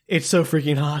It's so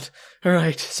freaking hot. All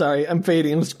right, sorry, I'm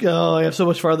fading. Let's go. I have so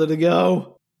much farther to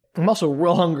go. I'm also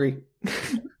real hungry.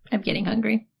 I'm getting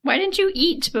hungry. Why didn't you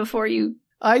eat before you...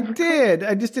 I did.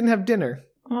 I just didn't have dinner.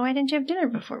 Well, why didn't you have dinner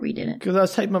before we did it? Because I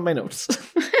was typing up my notes.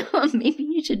 Well, maybe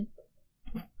you should...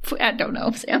 I don't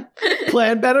know, Sam.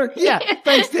 Plan better? Yeah.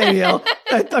 Thanks, Danielle.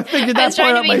 I figured that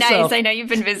part out myself. I was trying to be nice. I know you've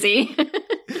been busy.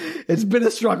 It's been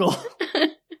a struggle.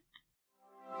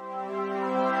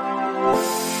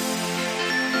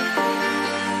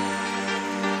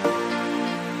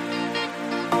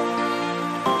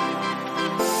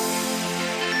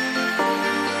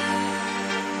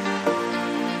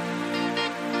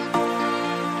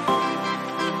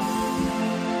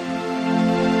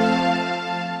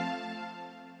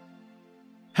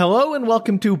 Hello and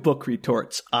welcome to Book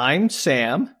Retorts. I'm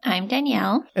Sam. I'm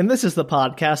Danielle. And this is the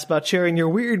podcast about sharing your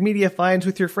weird media finds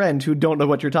with your friends who don't know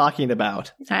what you're talking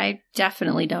about. I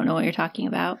definitely don't know what you're talking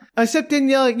about. Except,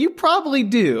 Danielle, you probably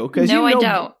do. No, you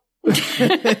know...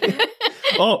 I don't.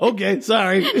 Oh, okay.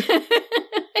 Sorry.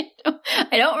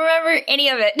 I don't remember any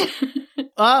of it.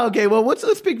 Okay. Well,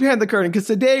 let's peek behind the curtain, because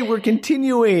today we're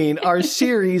continuing our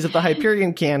series of the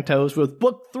Hyperion Cantos with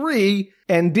Book 3,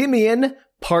 Endymion,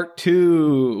 Part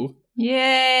 2.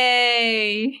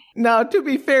 Yay! Now, to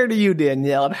be fair to you,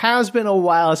 Danielle, it has been a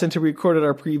while since we recorded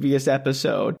our previous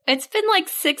episode. It's been like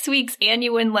 6 weeks, and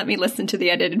you wouldn't let me listen to the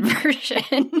edited version.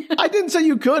 I didn't say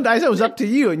you couldn't. I said it was up to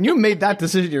you, and you made that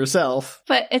decision yourself.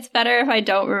 But it's better if I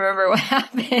don't remember what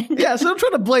happened. Yeah, so don't try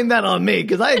to blame that on me,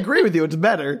 because I agree with you. It's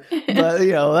better. But,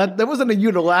 you know, that wasn't a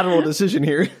unilateral decision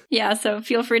here. Yeah, so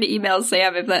feel free to email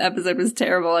Sam if that episode was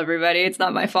terrible, everybody. It's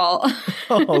not my fault.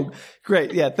 Oh,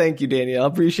 great. Yeah, thank you, Danielle. I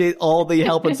appreciate all the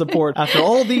help and support after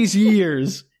all these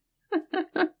years.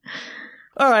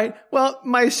 All right. Well,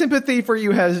 my sympathy for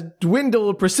you has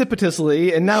dwindled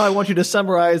precipitously, and now I want you to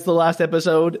summarize the last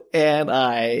episode, and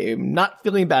I'm not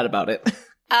feeling bad about it.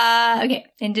 Okay.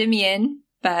 Endymion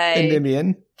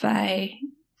by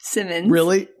Simmons.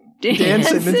 Really? Dan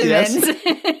Simmons, yes.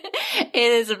 It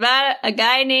is about a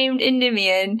guy named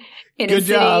Endymion in Good a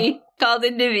city job. called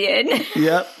Endymion.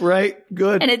 Yep, right.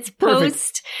 Good. And it's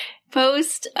post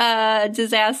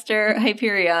disaster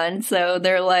Hyperion, so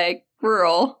they're like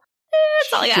rural.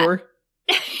 That's all I got. Sure.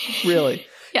 Really?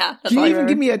 Yeah. That's Can all you I even remember.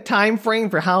 give me a time frame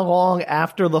for how long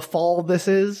after the fall this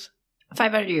is?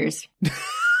 500 years.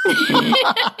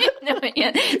 No,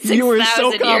 yeah, You were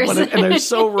so 6,000 confident, years. and they're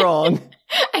so wrong.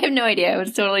 I have no idea. I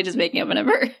was totally just making up a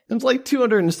number. It's like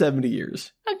 270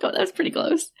 years. Oh, that was pretty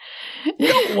close. No,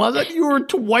 it wasn't. You were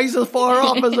twice as far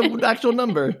off as the actual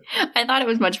number. I thought it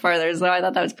was much farther, so I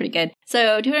thought that was pretty good.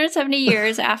 So 270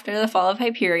 years after the fall of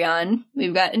Hyperion,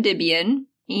 we've got Endymion,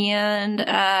 and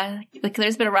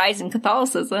there's been a rise in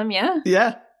Catholicism, yeah?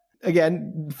 Yeah.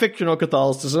 Again, fictional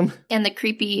Catholicism. And the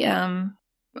creepy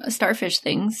starfish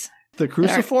things. The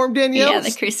cruciform, Danielle? Yeah,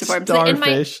 the cruciforms.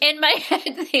 Starfish. In my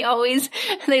head,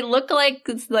 they look like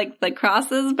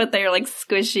crosses, but they're like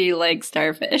squishy, like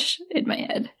starfish in my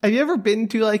head. Have you ever been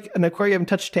to like an aquarium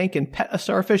touch tank and pet a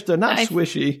starfish? They're not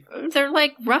swishy. They're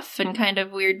like rough and kind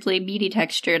of weirdly meaty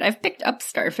textured. I've picked up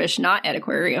starfish, not at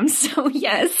aquariums, so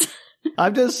yes.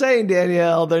 I'm just saying,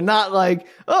 Danielle, they're not like,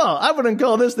 oh, I wouldn't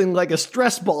call this thing like a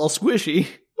stress ball squishy.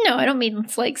 No, I don't mean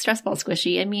it's like stress ball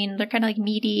squishy. I mean, they're kind of like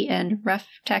meaty and rough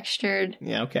textured.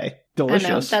 Yeah, okay. I Delicious.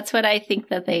 don't know. That's what I think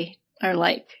that they are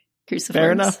like, cruciforms.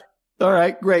 Fair enough. All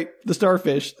right, great. The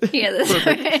starfish. Yeah,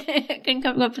 I couldn't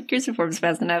come up with cruciforms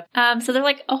fast enough. So they're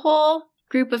like a whole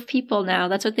group of people now.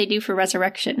 That's what they do for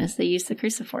resurrection, is they use the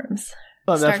cruciforms.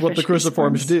 Oh, that's what the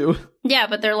cruciforms do. Yeah,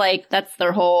 but they're like, that's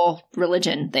their whole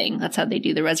religion thing. That's how they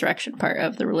do the resurrection part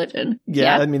of the religion.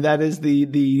 Yeah, I mean, that is the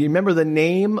remember the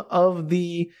name of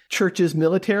the church's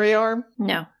military arm?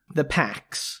 No. The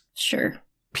PAX. Sure.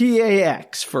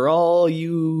 PAX, for all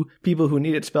you people who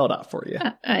need it spelled out for you.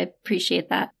 I appreciate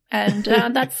that. And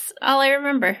that's all I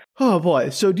remember. Oh, boy.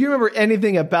 So do you remember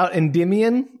anything about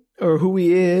Endymion, or who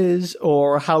he is,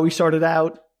 or how he started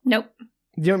out? Nope.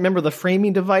 Do you remember the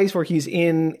framing device where he's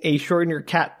in a Schrödinger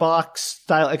cat box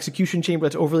style execution chamber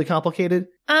that's overly complicated?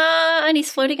 And he's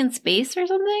floating in space or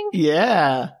something?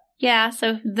 Yeah. Yeah,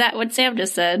 so that what Sam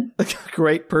just said.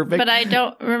 Great, perfect. But I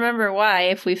don't remember why,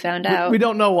 if we found out. We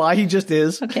don't know why, he just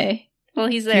is. Okay. Well,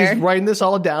 he's there. He's writing this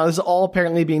all down. This is all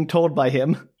apparently being told by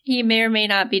him. He may or may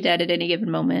not be dead at any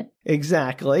given moment.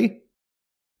 Exactly.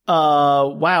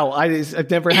 Wow, I've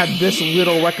never had this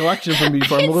little recollection from me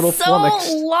before. I'm a little flummoxed.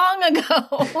 So long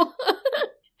ago.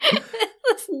 It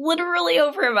was literally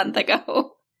over a month ago.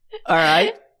 All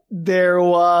right. There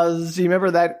was, you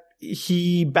remember that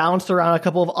he bounced around a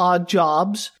couple of odd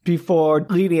jobs before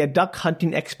leading a duck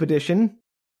hunting expedition.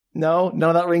 No? None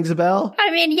of that rings a bell?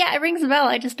 I mean, yeah, it rings a bell.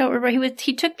 I just don't remember.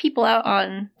 He took people out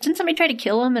on... Didn't somebody try to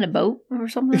kill him in a boat or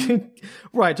something?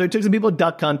 Right, so he took some people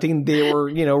duck hunting. They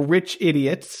were, rich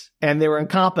idiots, and they were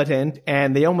incompetent,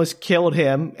 and they almost killed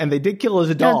him, and they did kill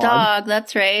his dog. The dog,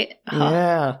 that's right.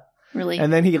 Yeah. Really?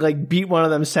 And then he, beat one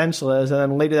of them senseless, and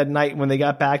then later that night when they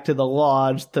got back to the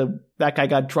lodge, that guy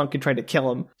got drunk and tried to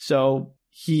kill him. So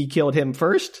he killed him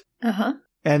first. Uh-huh.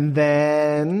 And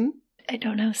then... I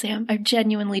don't know, Sam. I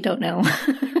genuinely don't know.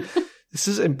 This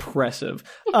is impressive.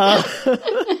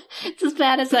 It's as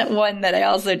bad as that one that I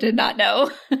also did not know.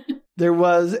 There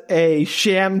was a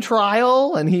sham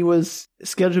trial, and he was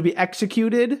scheduled to be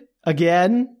executed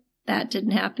again. That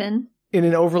didn't happen. In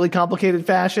an overly complicated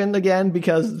fashion again,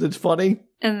 because it's funny.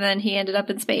 And then he ended up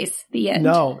in space. The end.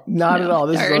 No, not at all.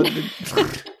 This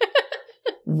is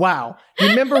wow. You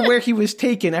remember where he was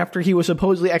taken after he was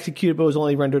supposedly executed but was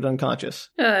only rendered unconscious?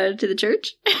 To the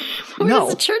church? Where does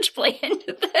the church play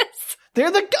into this?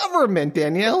 They're the government,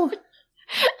 Danielle.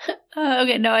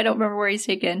 Okay, no, I don't remember where he's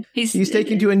taken. He's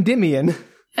taken to Endymion.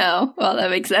 Oh, well, that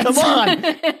makes sense. Come on!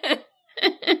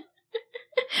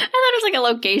 I thought it was like a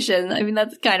location. I mean,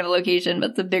 that's kind of a location,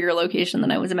 but it's a bigger location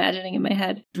than I was imagining in my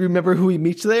head. Do you remember who he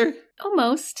meets there?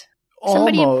 Almost.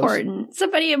 Almost.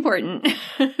 Somebody important.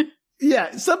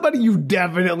 Yeah, somebody you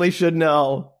definitely should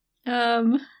know.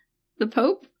 The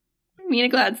Pope? Mina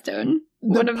Gladstone.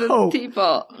 One of Pope. the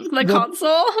people. The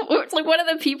consul? It's like one of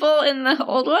the people in the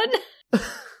old one? I'm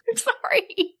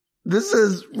sorry. This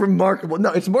is remarkable.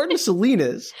 No, it's Martin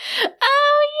Salinas.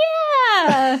 Oh,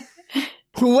 yeah.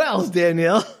 Who else,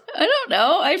 Danielle? I don't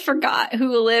know. I forgot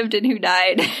who lived and who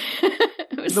died.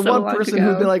 It was the so one long person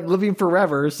ago. who'd been living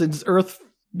forever since Earth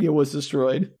was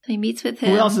destroyed. He meets with him.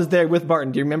 Who else is there with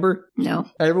Martin? Do you remember? No.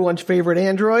 Everyone's favorite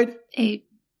android?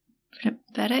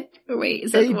 Abetic? Wait,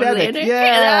 is that the one Abetic, later?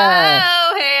 yeah.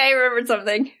 Oh, hey, I remembered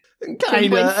something.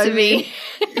 Kinda. I mean,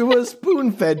 it was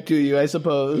spoon-fed to you, I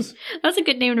suppose. That's a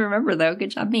good name to remember, though.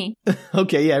 Good job, me.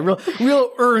 Okay, yeah,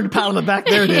 real earned pat on the back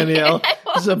there, Danielle.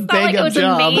 It's a bang-up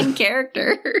job. It was a main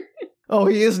character. Oh,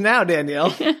 he is now,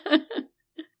 Danielle.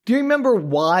 Do you remember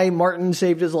why Martin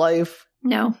saved his life?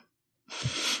 No.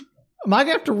 Am I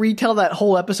going to have to retell that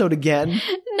whole episode again?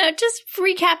 No, just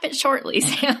recap it shortly,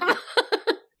 Sam.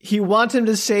 He wants him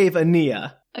to save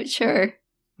Aeneas. Sure.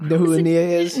 Know who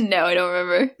Aeneas is? No, I don't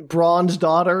remember. Braun's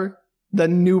daughter, the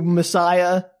new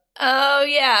messiah. Oh,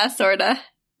 yeah, sorta.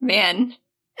 Man.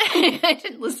 I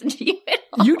didn't listen to you at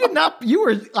all. You did not,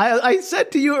 I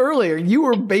said to you earlier, you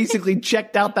were basically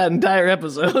checked out that entire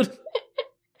episode.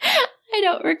 I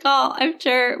don't recall. I'm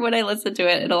sure when I listen to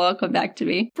it, it'll all come back to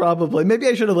me. Probably. Maybe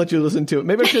I should have let you listen to it.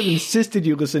 Maybe I should have insisted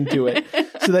you listen to it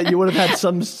so that you would have had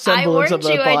some semblance of the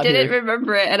plot I didn't here.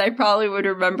 remember it, and I probably would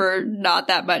remember not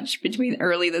that much between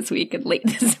early this week and late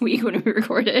this week when we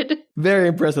recorded. Very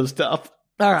impressive stuff.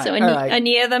 All right. So all right.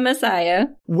 Aeneas the Messiah.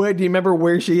 Where do you remember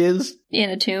where she is? In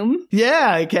a tomb.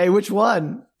 Yeah. Okay. Which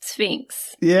one?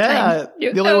 Sphinx. Yeah.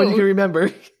 The only one you can remember.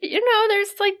 There's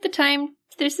like the time.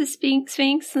 There's the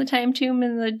Sphinx, the Time Tomb,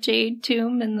 and the Jade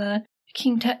Tomb, and the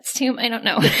King Tut's tomb. I don't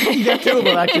know. You got two of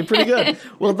them, actually. Pretty good.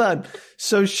 Well done.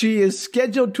 So she is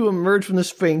scheduled to emerge from the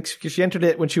Sphinx because she entered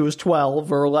it when she was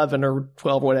 12 or 11 or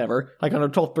 12 or whatever, like on her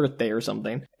 12th birthday or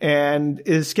something, and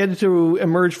is scheduled to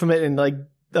emerge from it in like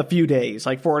a few days,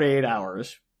 like 48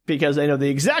 hours, because they know the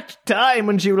exact time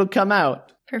when she will come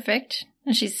out. Perfect.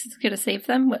 And she's going to save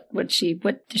them? What does she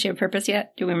have a purpose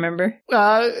yet? Do we remember?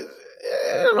 I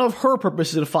don't know if her purpose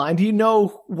is defined. Do you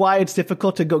know why it's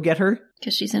difficult to go get her?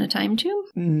 Because she's in a time tomb?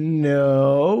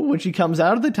 No, when she comes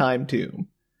out of the time tomb.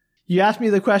 You asked me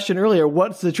the question earlier,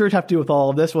 what's the church have to do with all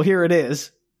of this? Well, here it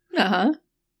is. Uh-huh.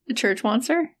 The church wants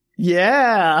her?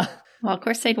 Yeah. Well, of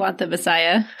course they'd want the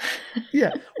Messiah.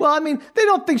 Yeah. Well, I mean, they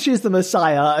don't think she's the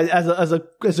Messiah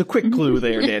as a quick clue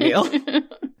there, Danielle.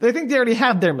 They think they already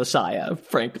have their Messiah,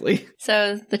 frankly.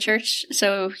 So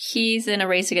he's in a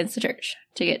race against the church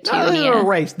to get to Not Aeneas. a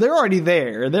race. They're already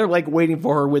there. They're waiting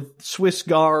for her with Swiss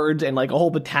guards and a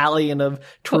whole battalion of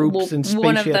troops and spaceships.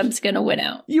 One of them's going to win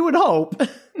out. You would hope.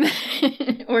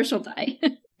 Or she'll die.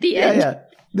 The end. Yeah.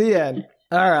 The end.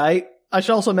 All right. I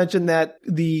should also mention that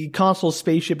the consul's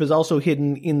spaceship is also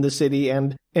hidden in the city,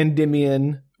 and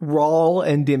Endymion, Rawl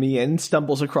Endymion,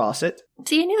 stumbles across it.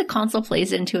 See, I knew the consul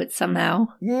plays into it somehow.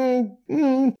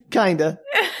 Kinda.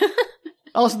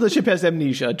 Also, the ship has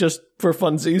amnesia, just for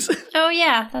funsies. Oh,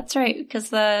 yeah, that's right, because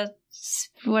the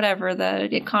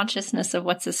consciousness of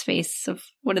what's-his-face, of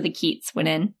one of the Keats went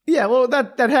in. Yeah, well,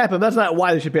 that happened. That's not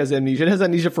why the ship has amnesia. It has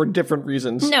amnesia for different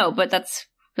reasons. No, but that's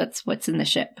what's in the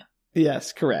ship.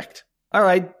 Yes, correct. All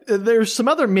right, there's some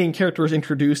other main characters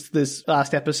introduced this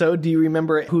last episode. Do you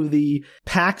remember who the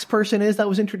PAX person is that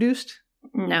was introduced?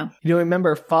 No. You don't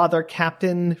remember Father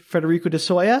Captain Federico de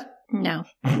Soya? No.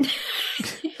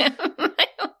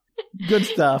 Good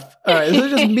stuff. All right, this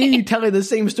is just me telling the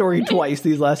same story twice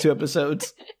these last 2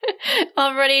 episodes.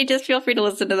 Already, just feel free to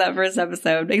listen to that first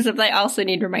episode, except I also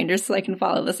need reminders so I can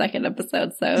follow the second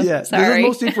episode, so yeah, sorry. This is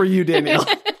mostly for you, Danielle.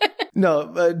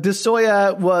 No, de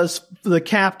Soya was the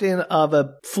captain of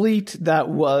a fleet that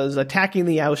was attacking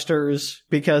the Ousters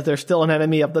because they're still an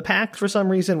enemy of the Pax for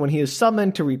some reason when he is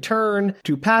summoned to return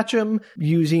to Patcham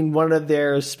using one of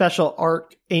their special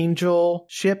Archangel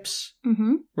ships,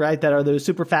 right? That are those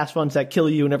super fast ones that kill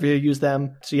you whenever you use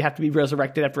them. So you have to be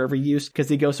resurrected after every use because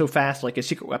they go so fast like a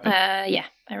secret weapon. Yeah,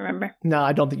 I remember. No,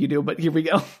 I don't think you do, but here we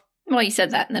go. Well, you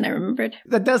said that, and then I remembered.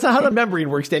 That's not how the remembering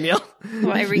works, Danielle.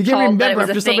 Well, I recalled that it was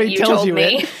a thing you told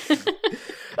me.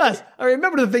 Yes, I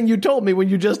remember the thing you told me when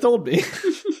you just told me.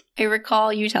 I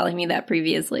recall you telling me that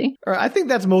previously. All right, I think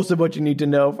that's most of what you need to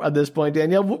know at this point,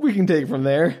 Danielle. We can take it from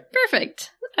there.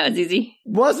 Perfect. That was easy.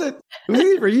 Was it? It was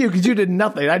easy for you because you did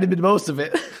nothing. I did most of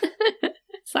it.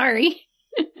 Sorry.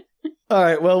 All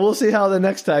right, well, we'll see how the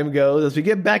next time goes as we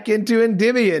get back into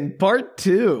Endymion, Part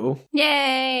 2.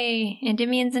 Yay!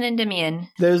 Endymion's an Endymion.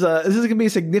 This is going to be a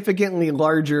significantly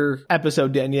larger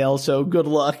episode, Danielle, so good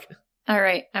luck. All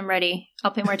right, I'm ready.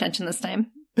 I'll pay more attention this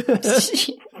time.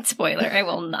 Spoiler, I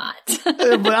will not.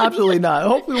 But absolutely not.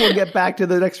 Hopefully we'll get back to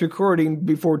the next recording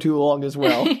before too long as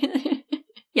well.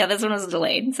 Yeah, this one was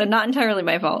delayed, so not entirely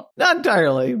my fault. Not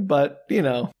entirely, but,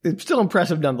 it's still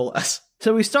impressive nonetheless.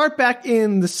 So we start back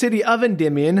in the city of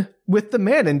Endymion with the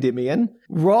man Endymion.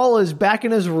 Rawl is back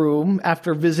in his room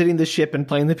after visiting the ship and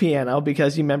playing the piano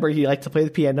because you remember he liked to play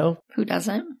the piano. Who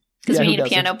doesn't? Because we need a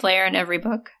piano player in every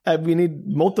book. We need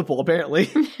multiple, apparently.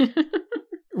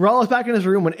 Rawl is back in his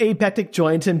room when Abetic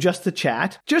joins him just to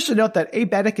chat. Just to note that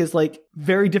Abetic is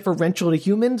very differential to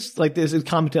humans. This is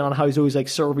commenting on how he's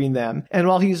always serving them. And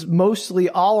while he's mostly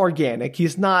all organic,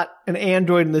 he's not an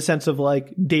android in the sense of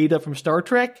Data from Star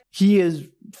Trek. He is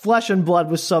flesh and blood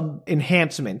with some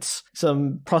enhancements,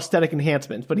 some prosthetic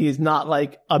enhancements, but he is not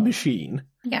a machine.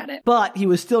 Got it. But he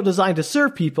was still designed to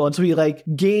serve people, and so he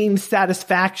gained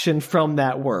satisfaction from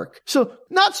that work. So,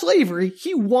 not slavery,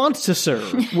 he wants to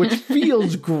serve, which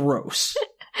feels gross.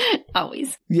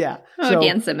 Always. Yeah. Oh,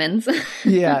 Dan Simmons.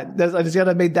 Yeah, I just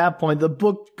gotta make that point. The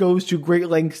book goes to great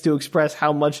lengths to express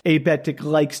how much Abetic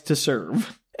likes to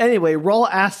serve. Anyway, Rawl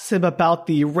asks him about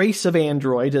the race of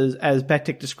androids, as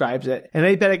Betic describes it, and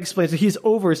Abetic explains that he's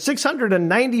over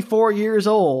 694 years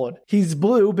old. He's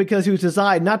blue because he was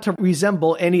designed not to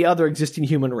resemble any other existing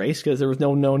human race, because there was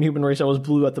no known human race that was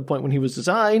blue at the point when he was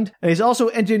designed. And he's also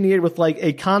engineered with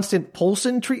a constant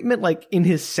pulsing treatment, in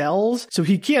his cells, so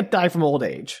he can't die from old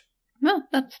age. Well,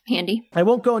 that's handy. I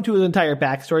won't go into his entire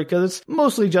backstory because it's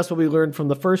mostly just what we learned from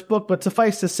the first book, but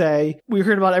suffice to say, we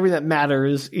heard about everything that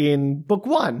matters in book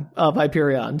 1 of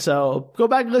Hyperion, so go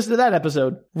back and listen to that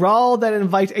episode. Rawl then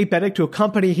invites Abetic to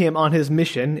accompany him on his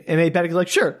mission, and Abetic is like,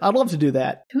 sure, I'd love to do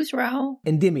that. Who's Rawl?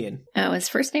 Endymion. Oh, his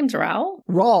first name's Rawl?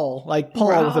 Rawl, like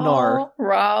Paul with an R.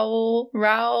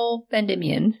 Rawl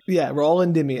Endymion. Yeah, Rawl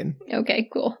Endymion. Okay,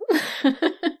 cool.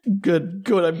 Good.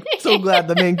 I'm so glad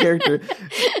the main character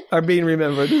are being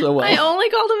remembered so well. I only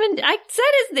called him, I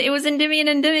said it was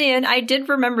Endymion. I did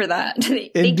remember that.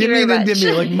 Thank you very much.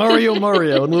 Endymion, like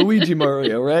Mario and Luigi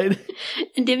Mario, right?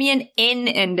 Endymion in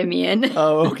Endymion.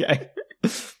 Oh, okay.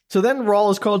 So then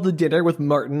Rawl is called to dinner with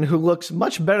Martin, who looks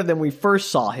much better than we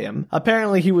first saw him.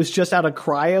 Apparently he was just out of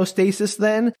cryostasis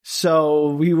then,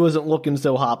 so he wasn't looking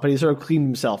so hot, but he sort of cleaned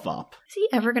himself up. Is he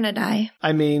ever gonna die?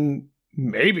 I mean,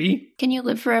 maybe. Can you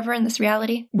live forever in this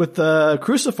reality? With the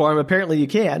cruciform, apparently you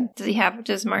can.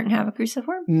 Does Martin have a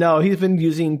cruciform? No, he's been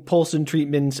using pulsing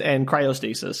treatments and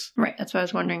cryostasis. Right, that's why I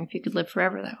was wondering if you could live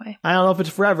forever that way. I don't know if it's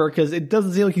forever, because it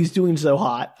doesn't seem like he's doing so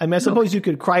hot. I mean, I suppose you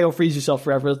could cryo-freeze yourself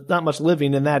forever. There's not much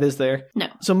living in that, is there? No.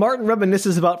 So Martin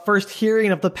reminisces about first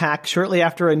hearing of the pack shortly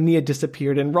after Aeneas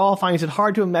disappeared, and Rawl finds it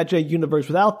hard to imagine a universe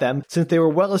without them, since they were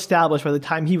well established by the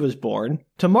time he was born.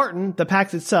 To Martin, the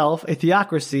Pax itself, a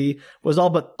theocracy, was all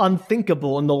but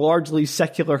unthinkable in the largely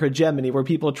secular hegemony where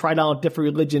people tried out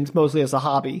different religions mostly as a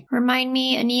hobby. Remind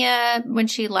me, Aeneas, when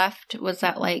she left, was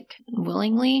that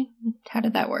willingly? How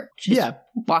did that work? Just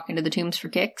walk into the tombs for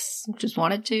kicks? Just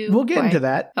wanted to? We'll get into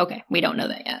that. Okay, we don't know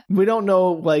that yet. We don't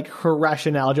know, her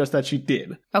rationale, just that she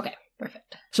did. Okay.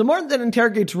 Perfect. So Martin then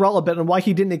interrogates Rawl a bit on why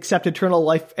he didn't accept eternal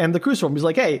life and the cruciform. He's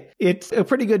like, hey, it's a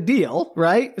pretty good deal,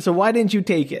 right? So why didn't you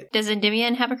take it? Does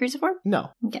Endymion have a cruciform? No.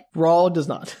 Okay. Rawl does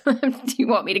not. Do you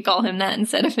want me to call him that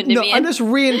instead of Endymion? No, I'm just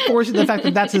reinforcing the fact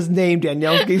that that's his name,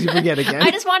 Danielle, in case you forget again.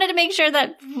 I just wanted to make sure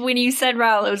that when you said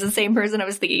Rawl, it was the same person I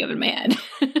was thinking of in my head.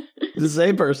 The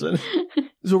same person.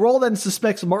 So Rawl then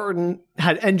suspects Martin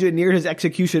had engineered his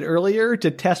execution earlier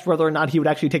to test whether or not he would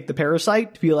actually take the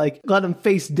parasite, to be like, let him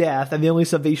face death, and the only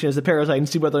salvation is the parasite, and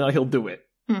see whether or not he'll do it.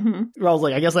 Mm-hmm. Rawl's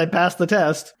like, I guess I passed the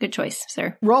test. Good choice,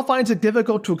 sir. Rawl finds it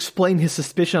difficult to explain his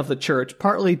suspicion of the church,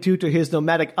 partly due to his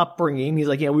nomadic upbringing. He's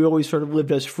like, yeah, we always sort of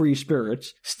lived as free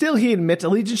spirits. Still, he admits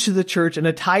allegiance to the church and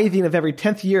a tithing of every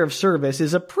 10th year of service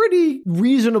is a pretty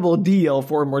reasonable deal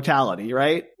for immortality,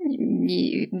 right?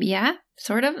 Yeah,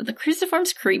 sort of. The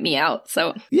cruciforms creep me out,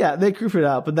 so... Yeah, they creep it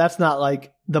out, but that's not,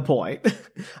 like, the point.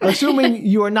 Assuming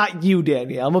you are not you,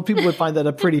 Danielle, most people would find that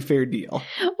a pretty fair deal.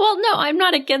 Well, no, I'm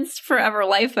not against forever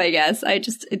life, I guess. I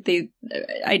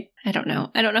don't know.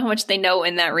 I don't know how much they know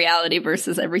in that reality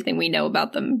versus everything we know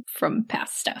about them from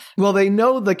past stuff. Well, they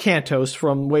know the cantos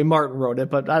from the way Martin wrote it,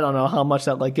 but I don't know how much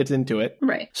that, like, gets into it.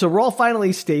 Right. So Rawl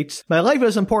finally states, my life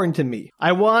is important to me.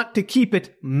 I want to keep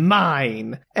it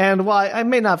mine. And while I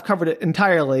may not have covered it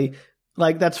entirely,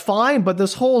 like, that's fine, but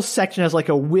this whole section has, like,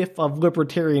 a whiff of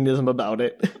libertarianism about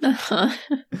it. Uh-huh.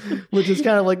 Which is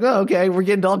kind of like, oh, okay, we're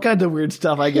getting to all kinds of weird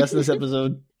stuff, I guess, in this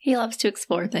episode. He loves to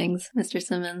explore things, Mr.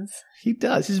 Simmons. He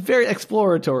does. He's very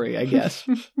exploratory, I guess.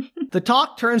 The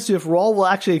talk turns to if Rawl will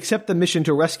actually accept the mission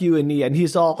to rescue Ania, and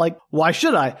he's all like, why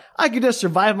should I? I could just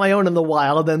survive my own in the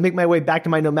wild, then make my way back to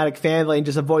my nomadic family and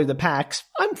just avoid the packs.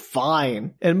 I'm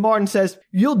fine. And Martin says,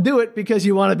 you'll do it because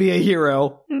you want to be a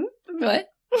hero. What?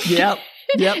 Yep.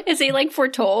 Yep. Is he like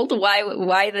foretold?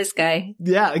 Why this guy?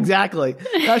 Yeah, exactly.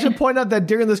 I should point out that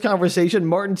during this conversation,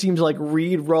 Martin seems to like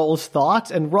read Rawl's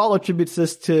thoughts, and Rawl attributes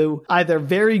this to either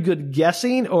very good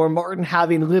guessing or Martin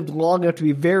having lived long enough to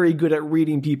be very good at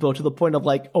reading people to the point of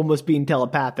like almost being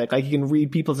telepathic. Like he can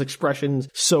read people's expressions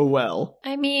so well.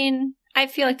 I mean, I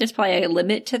feel like there's probably a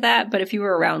limit to that, but if you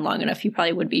were around long enough, you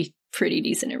probably would be pretty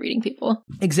decent at reading people.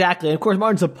 Exactly. And of course,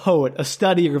 Martin's a poet, a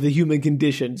studier of the human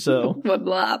condition, so... blah,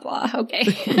 blah.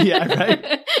 Okay. Yeah,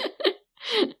 right?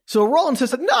 So Rawl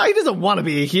insists that, no, he doesn't want to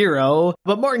be a hero.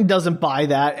 But Martin doesn't buy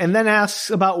that, and then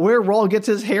asks about where Rawl gets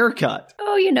his haircut.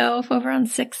 Oh, you know, over on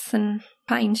 6th and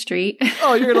Pine Street.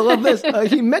 Oh, you're going to love this.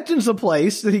 He mentions a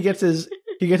place that he gets his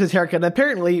haircut. And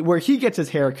apparently, where he gets his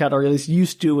haircut, or at least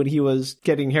used to when he was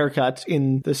getting haircuts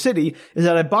in the city, is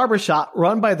at a barbershop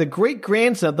run by the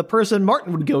great-grandson of the person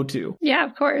Martin would go to. Yeah,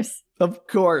 of course. Of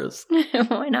course.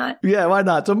 Why not? Yeah, why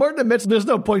not? So Martin admits there's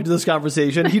no point to this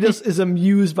conversation. He just is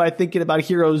amused by thinking about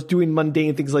heroes doing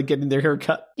mundane things like getting their hair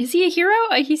cut. Is he a hero?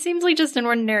 He seems like just an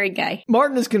ordinary guy.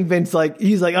 Martin is convinced, like,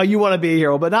 he's like, oh, you want to be a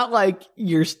hero, but not like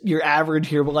your average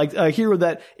hero, but like a hero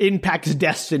that impacts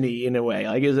destiny in a way,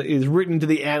 like is written to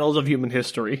the annals of human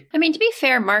history. I mean, to be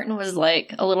fair, Martin was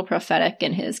like a little prophetic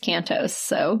in his cantos,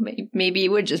 so maybe you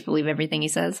would just believe everything he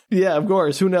says. Yeah, of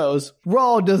course. Who knows?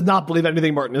 Rawl does not believe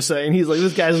anything Martin is saying. He's like,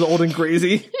 this guy's old and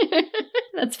crazy.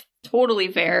 That's totally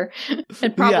fair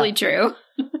and probably true.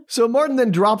 So Martin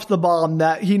then drops the bomb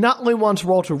that he not only wants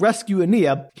Rawl to rescue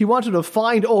Ania, he wants him to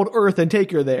find old Earth and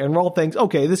take her there. And Rawl thinks,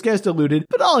 okay, this guy's deluded,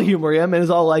 but I'll humor him, and is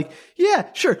all like, yeah,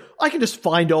 sure, I can just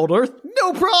find old Earth,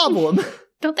 no problem.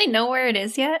 Don't they know where it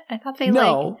is yet? I thought they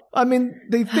No. I mean,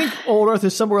 they think old Earth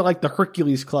is somewhere like the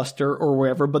Hercules cluster or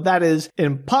wherever, but that is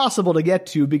impossible to get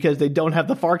to because they don't have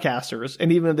the Farcasters.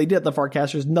 And even if they did have the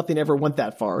Farcasters, nothing ever went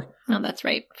that far. Oh, that's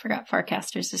right. Forgot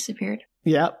Farcasters disappeared.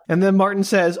 Yeah. And then Martin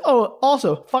says, oh,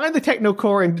 also, find the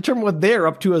Technocore and determine what they're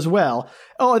up to as well.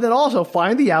 Oh, and then also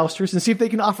find the Ousters and see if they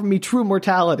can offer me true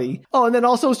mortality. Oh, and then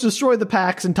also destroy the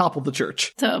Pax and topple the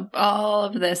church. So all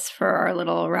of this for our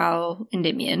little Rawl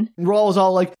Endymion. And Rawl's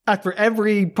all like, after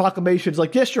every proclamation, it's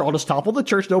like, yeah, sure, I'll just topple the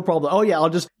church, no problem. Oh, yeah, I'll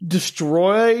just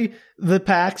destroy the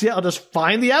Pax. Yeah, I'll just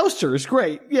find the Ousters.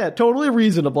 Great. Yeah, totally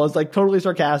reasonable. It's like totally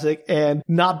sarcastic and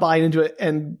not buying into it.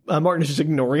 And Martin is just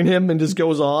ignoring him and just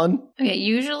goes on. Okay,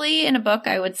 usually in a book,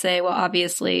 I would say, well,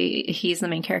 obviously he's the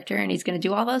main character and he's going to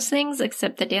do all those things,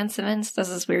 except that Dan Simmons does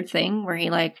this weird thing where he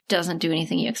like doesn't do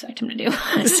anything you expect him to do.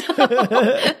 So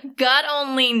God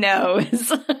only knows.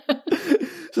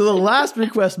 So the last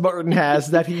request Martin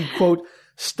has that he, quote,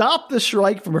 stop the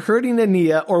Shrike from hurting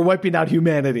Ania or wiping out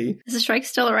humanity. Is the Shrike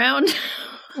still around?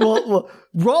 well,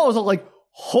 Rawl was all like,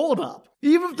 hold up.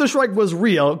 Even if the Shrike was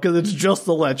real, because it's just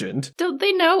the legend. Don't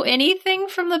they know anything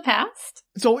from the past?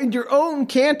 So in your own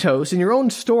cantos, in your own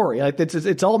story, like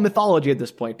it's all mythology at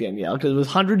this point, Danielle, because it was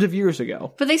hundreds of years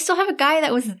ago. But they still have a guy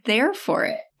that was there for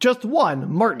it. Just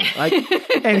one, Martin. Like,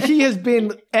 and he has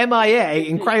been MIA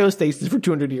in cryostasis for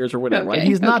 200 years or whatever. Okay, Like,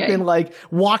 he's not been like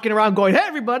walking around going, "Hey,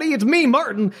 everybody, it's me,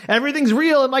 Martin. Everything's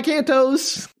real in my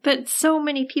cantos." But so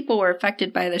many people were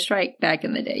affected by the strike back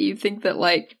in the day. You think that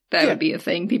like that would be a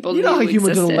thing? People You know how knew humans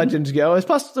existed. and legends go. It's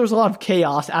plus there's a lot of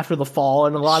chaos after the fall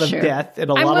and a lot of death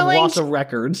and a lot of loss of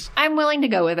records. I'm willing to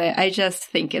go with it. I just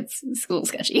think it's a little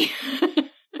sketchy.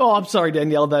 Oh, I'm sorry,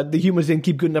 Danielle, that the humans didn't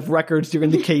keep good enough records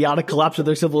during the chaotic collapse of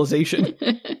their civilization.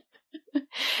 All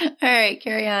right,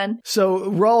 carry on. So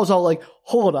Raw's all like,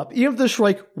 hold up, even if the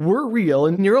Shrike were real,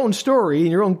 in your own story,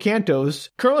 in your own cantos,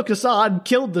 Colonel Kassad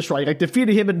killed the Shrike, like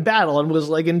defeated him in battle and was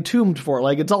like entombed for it.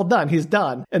 Like, it's all done, he's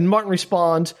done. And Martin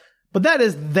responds, but that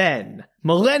is then,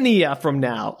 millennia from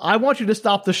now. I want you to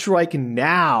stop the Shrike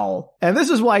now. And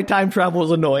this is why time travel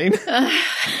is annoying.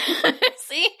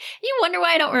 See? You wonder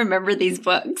why I don't remember these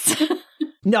books.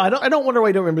 No, I don't wonder why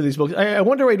I don't remember these books. I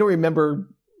wonder why I don't remember,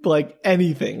 like,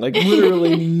 anything. Like,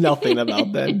 literally nothing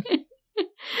about them.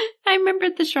 I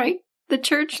remembered the Shrike, the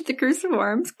church, the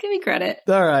cruciforms. Give me credit.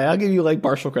 All right, I'll give you, like,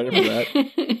 partial credit for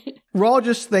that. Raw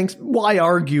just thinks, why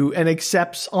argue, and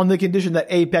accepts on the condition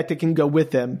that Apecta can go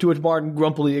with him, to which Martin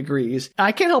grumpily agrees.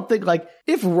 I can't help think, like,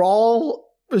 if Raw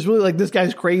is really like, this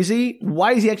guy's crazy,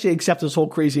 why does he actually accept this whole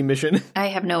crazy mission? I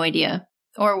have no idea.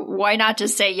 Or why not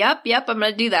just say, yep, I'm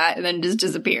going to do that, and then just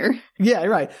disappear? Yeah,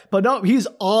 right. But no, he's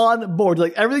on board.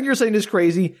 Like, everything you're saying is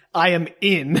crazy. I am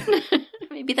in.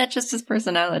 Maybe that's just his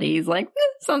personality. He's like,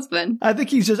 sounds fun. I think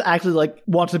he's just actually, like,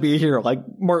 wants to be a hero. Like,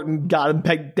 Martin got him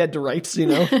pegged dead to rights, you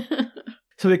know?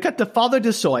 So we cut to Father de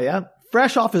Soya,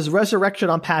 fresh off his resurrection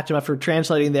on Patcham after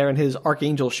translating there in his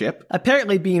archangel ship.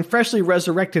 Apparently being freshly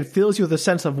resurrected fills you with a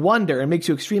sense of wonder and makes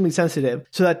you extremely sensitive,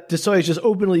 so that de Soya is just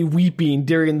openly weeping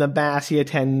during the mass he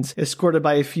attends, escorted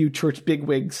by a few church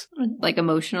bigwigs. Like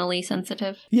emotionally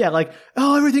sensitive? Yeah, like,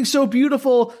 oh, everything's so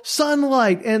beautiful,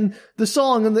 sunlight, and the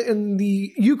song and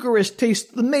the Eucharist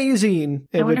tastes amazing.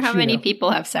 I wonder how many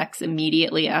people have sex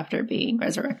immediately after being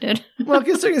resurrected. Well,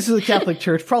 considering this is a Catholic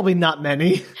church, probably not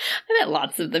many. I bet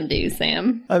lots of them do,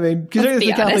 Sam. I mean, considering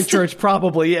it's a Catholic church,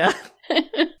 probably, yeah.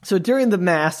 So during the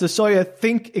Mass, the Soya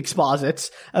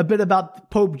exposits a bit about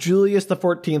Pope Julius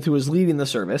XIV, who was leading the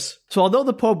service. So although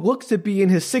the Pope looks to be in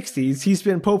his 60s, he's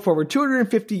been Pope for over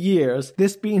 250 years,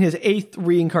 this being his 8th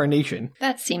reincarnation.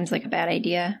 That seems like a bad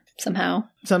idea, somehow.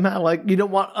 Somehow, like, you don't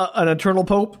want an eternal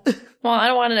Pope? Well, I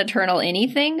don't want an eternal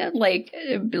anything. Like,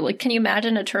 can you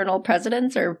imagine eternal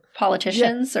presidents or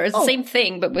politicians? Yeah. Or it's the same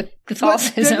thing, but with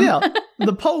Catholicism. Yeah.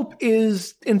 The Pope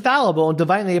is infallible and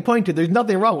divinely appointed. There's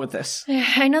nothing wrong with this.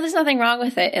 I know there's nothing wrong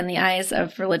with it in the eyes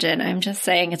of religion. I'm just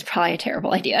saying it's probably a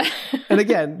terrible idea. And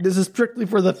again, this is strictly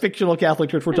for the fictional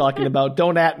Catholic Church we're talking about.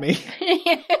 Don't at me.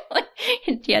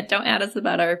 Yeah, don't add us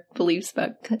about our beliefs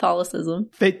about Catholicism.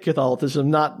 Fake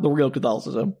Catholicism, not the real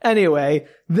Catholicism. Anyway,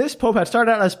 this Pope had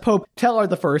started out as Pope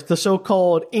Tellard I, the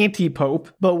so-called anti-Pope,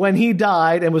 but when he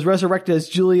died and was resurrected as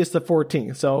Julius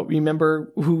XIV. So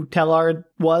remember who Tellard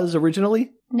was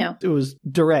originally? No. It was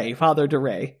Father de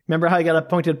Ray. Remember how he got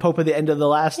appointed Pope at the end of the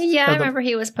last... Yeah, I remember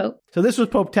he was Pope. So this was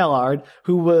Pope Tellard,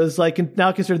 who was like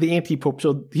now considered the anti-Pope.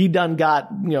 So he got,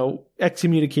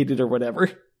 excommunicated or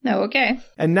whatever. Oh, okay.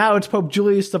 And now it's Pope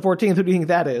Julius XIV. Who do you think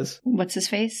that is? What's his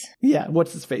face? Yeah,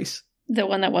 what's his face? The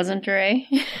one that wasn't Dre?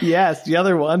 Yes, the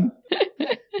other one.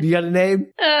 You got a name?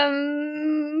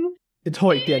 It's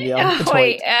Hoyt, Danielle. It's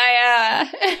Hoyt.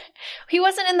 He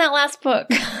wasn't in that last book.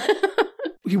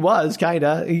 He was,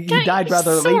 kinda. He died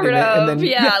rather late in it. And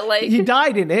then, he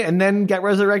died in it and then got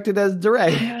resurrected as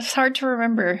Duray. It's hard to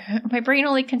remember. My brain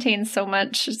only contains so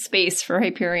much space for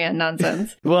Hyperion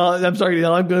nonsense. Well, I'm sorry,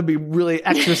 I'm going to be really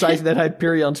exercising that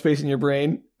Hyperion space in your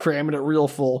brain, cramming it real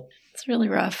full. It's really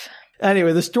rough.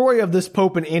 Anyway, the story of this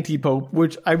Pope and anti-Pope,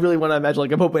 which I really want to imagine,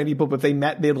 like a Pope and anti-Pope, if they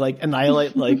met, they'd like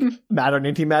annihilate like matter and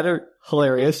antimatter.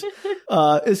 Hilarious.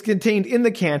 Is contained in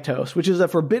the Cantos, which is a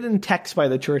forbidden text by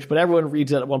the church, but everyone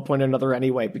reads it at one point or another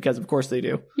anyway, because of course they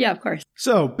do. Yeah, of course.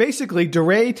 So basically,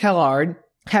 Duray Tellard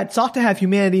had sought to have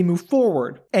humanity move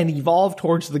forward and evolve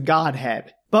towards the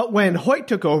Godhead. But when Hoyt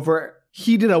took over,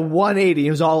 he did a 180. He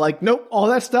was all like, nope, all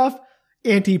that stuff,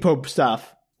 anti-Pope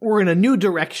stuff. We're in a new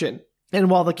direction. And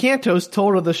while the Cantos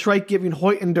told of the Shrike giving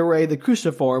Hoyt and Duray the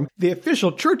cruciform, the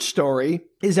official church story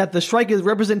is that the Shrike is a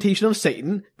representation of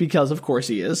Satan, because of course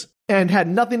he is, and had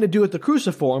nothing to do with the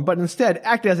cruciform, but instead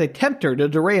acted as a tempter to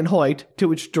Duray and Hoyt, to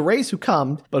which Duray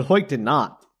succumbed, but Hoyt did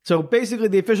not. So basically,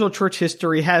 the official church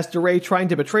history has DeRay trying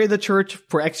to betray the church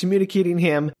for excommunicating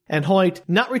him, and Hoyt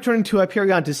not returning to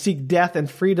Hyperion to seek death and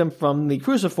freedom from the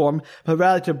cruciform, but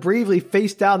rather to bravely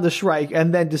face down the Shrike,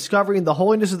 and then discovering the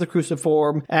holiness of the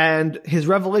cruciform and his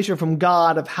revelation from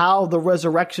God of how the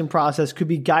resurrection process could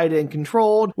be guided and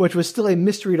controlled, which was still a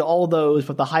mystery to all those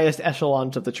but the highest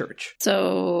echelons of the church.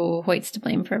 So Hoyt's to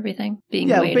blame for everything being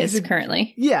the way it is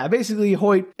currently. Yeah, basically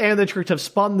Hoyt and the church have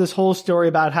spun this whole story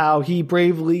about how he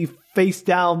bravely faced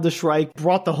down the Shrike,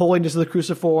 brought the holiness of the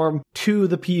cruciform to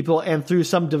the people, and through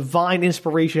some divine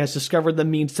inspiration has discovered the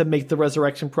means to make the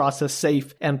resurrection process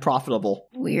safe and profitable.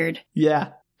 Weird. Yeah.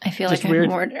 I feel like I'm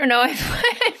more... No, I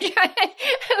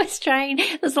was trying...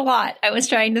 There's a lot. I was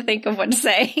trying to think of what to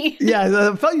say.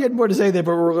 Yeah, I felt you had more to say there,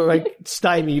 but we're like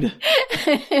stymied.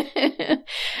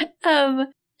 Oh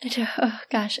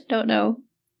gosh, I don't know.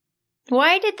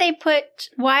 Why did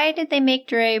they make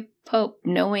DeRay Pope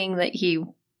knowing that he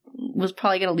was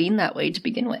probably going to lean that way to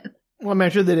begin with? Well, I'm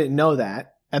sure they didn't know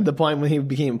that at the point when he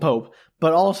became Pope.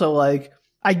 But also, like,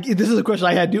 this is a question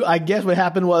I had to... I guess what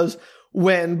happened was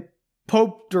when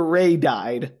Pope DeRay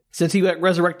died, since he got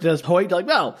resurrected as Hoyt, like,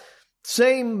 well,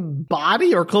 same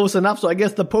body or close enough, so I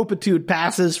guess the popitude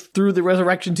passes through the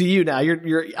resurrection to you now.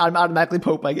 I'm automatically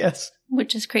Pope, I guess.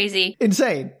 Which is crazy.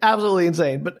 Insane. Absolutely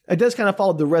insane. But it does kind of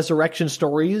follow the resurrection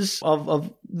stories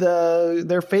of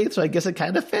their faith, so I guess it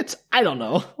kind of fits. I don't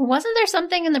know. Wasn't there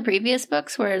something in the previous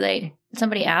books where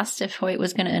somebody asked if Hoyt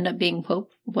was going to end up being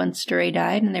Pope once DeRay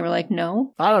died, and they were like,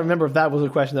 no? I don't remember if that was a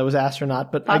question that was asked or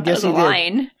not, but I guess that was a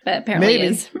line, but apparently maybe.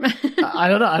 Is. I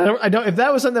don't know. I don't. If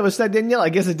that was something that was said, Danielle, I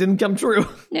guess it didn't come true.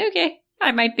 Okay.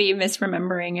 I might be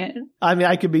misremembering it. I mean,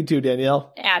 I could be too,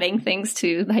 Danielle. Adding things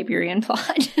to the Hyperion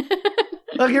plot.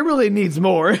 Like, it really needs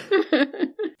more.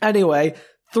 Anyway,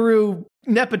 through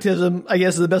nepotism, I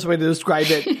guess is the best way to describe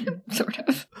it. Sort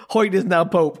of. Hoyt is now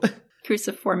Pope.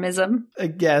 Cruciformism. I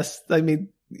guess. I mean,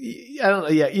 I don't know.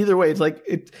 Yeah, either way, it's like,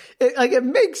 it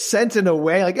makes sense in a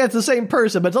way. Like, it's the same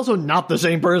person, but it's also not the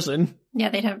same person. Yeah,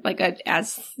 they'd have,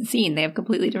 as seen, they have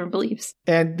completely different beliefs.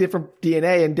 And different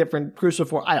DNA and different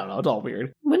cruciform. I don't know. It's all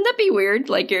weird. Wouldn't that be weird?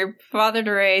 Like, your father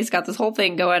DeRay's got this whole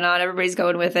thing going on. Everybody's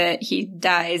going with it. He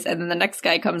dies, and then the next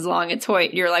guy comes along. It's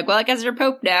Hoyt. You're like, well, I guess you're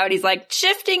Pope now. And he's like,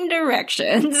 shifting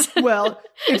directions. Well,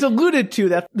 it's alluded to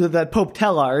that Pope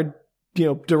Tellard,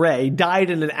 DeRay, died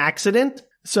in an accident.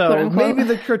 So maybe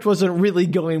the church wasn't really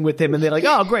going with him, and they're like,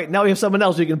 oh, great, now we have someone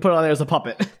else we can put on there as a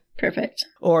puppet. Perfect.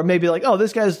 Or maybe like, oh,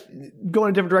 this guy's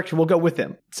going a different direction, we'll go with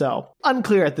him. So,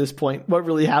 unclear at this point what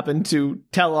really happened to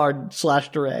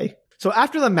Tellard/DeRay. So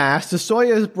after the mass,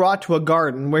 Desoya is brought to a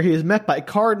garden where he is met by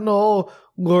Cardinal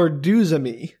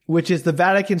Lorduzami, which is the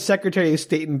Vatican Secretary of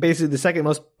State and basically the second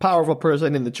most powerful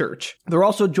person in the church. They're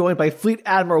also joined by Fleet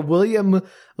Admiral William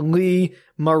Lee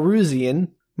Maruzian.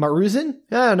 Maruzian?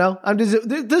 I don't know.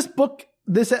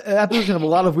 This episode's gonna have a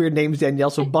lot of weird names,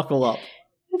 Danielle, so buckle up.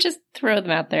 Just throw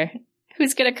them out there.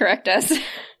 Who's going to correct us?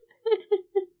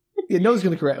 Yeah, no one's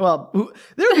going to correct. Well,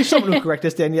 there will be someone who will correct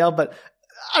us, Danielle, but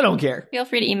I don't care. Feel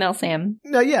free to email Sam.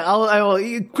 No, yeah, I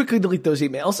will quickly delete those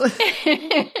emails.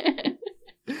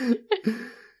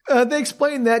 They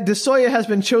explain that Desoya has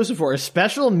been chosen for a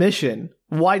special mission.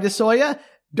 Why Desoya?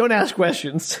 Don't ask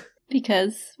questions.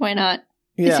 Because why not?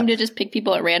 They seem to just pick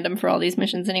people at random for all these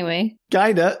missions anyway.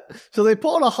 Kinda. So they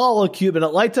pull out a hollow cube and it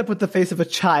lights up with the face of a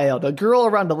child, a girl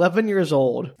around 11 years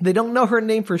old. They don't know her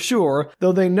name for sure,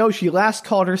 though they know she last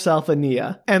called herself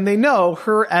Ania. And they know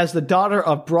her as the daughter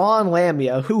of Braun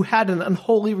Lamia, who had an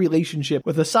unholy relationship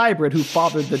with a cybrid who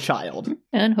fathered the child.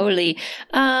 Unholy.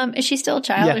 Is she still a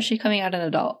child or is she coming out an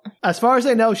adult? As far as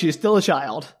I know, she's still a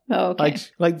child. Oh, okay.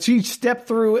 Like she stepped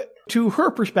through, to her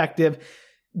perspective,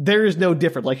 there is no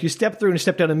difference. Like, you step through and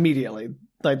step out immediately.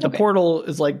 Like, the portal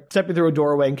is like stepping through a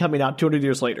doorway and coming out 200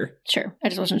 years later. Sure. I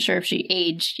just wasn't sure if she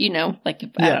aged, I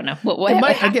don't know.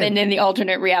 What happened in the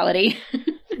alternate reality?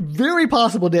 Very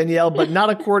possible, Danielle, but not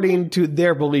according to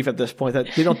their belief at this point, that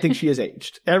they don't think she has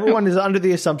aged. Everyone is under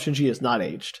the assumption she is not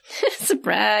aged.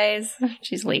 Surprise.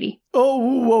 She's lady.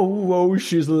 Oh,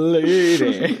 she's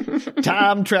lady.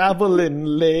 Time traveling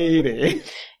lady.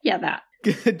 Yeah,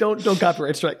 that. Don't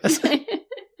copyright strike us.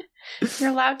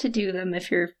 You're allowed to do them if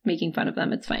you're making fun of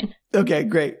them. It's fine. Okay,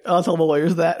 great. I'll tell the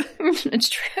lawyers that. It's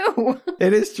true.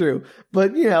 It is true.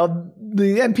 But,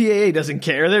 the MPAA doesn't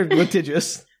care. They're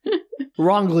litigious.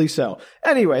 Wrongly so.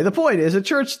 Anyway, the point is, the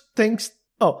church thinks...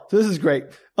 Oh, this is great.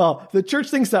 The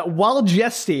church thinks that while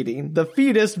gestating, the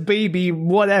fetus, baby,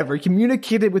 whatever,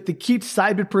 communicated with the Keats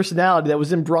hybrid personality that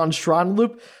was in Braun's Strahd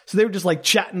loop. So they were just,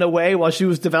 chatting away while she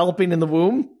was developing in the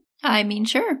womb. I mean,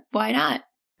 sure. Why not?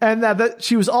 And that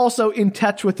she was also in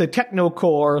touch with the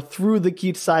technocore through the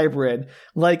Keith Cybrid,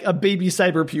 like a baby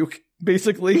cyberpuke,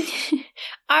 basically.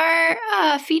 Are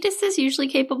fetuses usually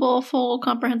capable of full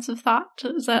comprehensive thought?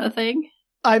 Is that a thing?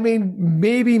 I mean,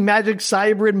 maybe magic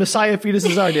cybrid messiah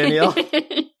fetuses are, Danielle.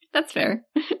 That's fair.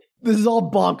 This is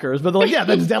all bonkers, but they're like, yeah,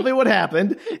 that's definitely what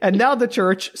happened. And now the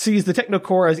church sees the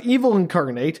technocore as evil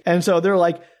incarnate, and so they're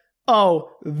like, oh,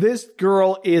 this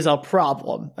girl is a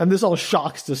problem. And this all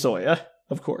shocks Desoya,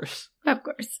 of course. Of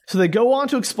course. So they go on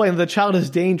to explain that the child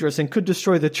is dangerous and could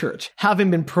destroy the church,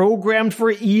 having been programmed for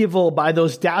evil by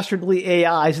those dastardly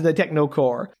AIs in the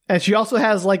technocore. And she also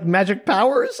has, like, magic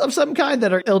powers of some kind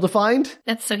that are ill-defined.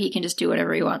 That's so he can just do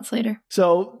whatever he wants later.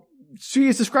 So she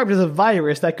is described as a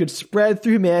virus that could spread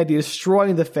through humanity,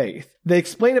 destroying the faith. They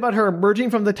explain about her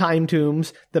emerging from the time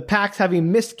tombs, the Pax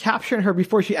having missed capturing her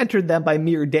before she entered them by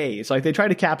mere days. Like, they tried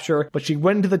to capture her, but she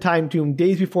went into the time tomb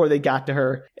days before they got to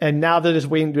her, and now they're just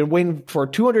waiting for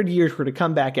 200 years for her to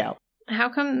come back out.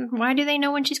 Why do they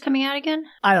know when she's coming out again?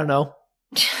 I don't know.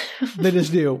 They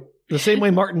just do. The same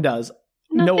way Martin does.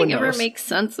 No one knows. Nothing ever makes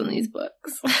sense in these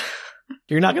books.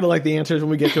 You're not going to like the answers when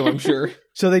we get to them, I'm sure.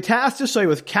 So they tasked Desoya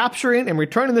with capturing and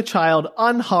returning the child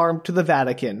unharmed to the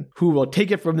Vatican, who will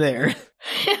take it from there.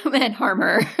 And harm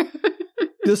her.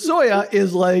 Desoya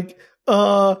is like,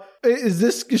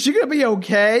 is she going to be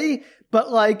okay? But,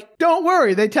 like, don't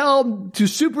worry. They tell him to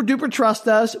super duper trust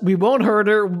us. We won't hurt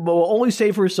her. We'll only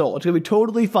save her soul. It's going to be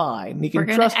totally fine. He can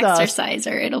trust us. We're going to exorcise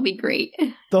her. It'll be great.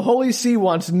 The Holy See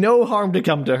wants no harm to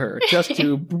come to her, just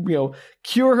to,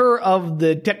 cure her of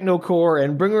the technocore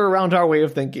and bring her around our way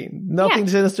of thinking. Nothing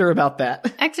sinister about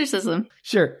that. Exorcism.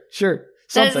 Sure. Something,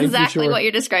 that's exactly what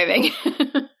you're describing.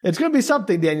 It's going to be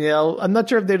something, Danielle. I'm not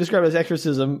sure if they describe it as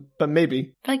exorcism, but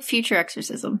maybe. Like future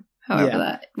exorcism.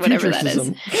 Whatever that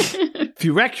is.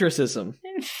 Futurexorcism.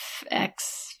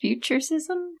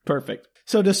 Futurecism? Perfect.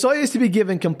 So Desoya is to be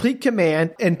given complete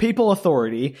command and papal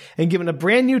authority and given a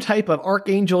brand new type of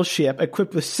archangel ship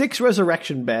equipped with 6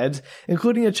 resurrection beds,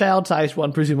 including a child-sized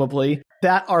one, presumably,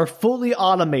 that are fully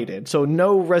automated. So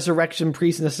no resurrection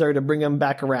priest necessary to bring them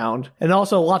back around. And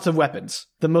also lots of weapons.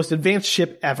 The most advanced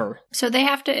ship ever. So they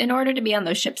have to, in order to be on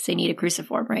those ships, they need a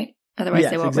cruciform, right? Otherwise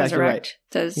they won't resurrect.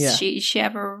 Right. Does she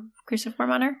have a cruciform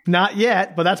on her? Not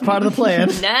yet, but that's part of the plan.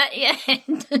 Not yet.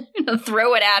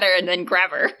 Throw it at her and then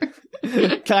grab her.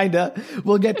 Kinda.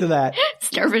 We'll get to that.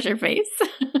 Starfish her face.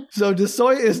 So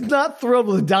Desoya is not thrilled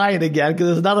with dying again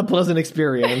because it's not a pleasant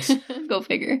experience. Go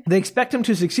figure. They expect him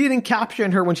to succeed in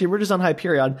capturing her when she emerges on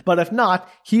Hyperion, but if not,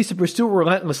 he's to pursue her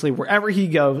relentlessly wherever he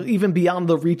goes, even beyond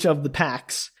the reach of the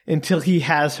Pax, until he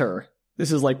has her.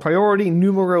 This is like priority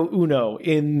numero uno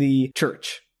in the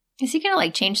church. Is he going to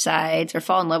like change sides or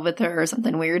fall in love with her or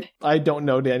something weird? I don't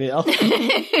know, Danielle.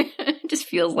 It just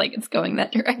feels like it's going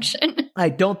that direction. I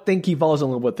don't think he falls in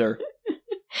love with her.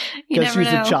 Because she's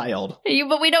a child.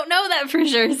 But we don't know that for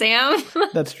sure, Sam.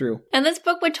 That's true. And this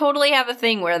book would totally have a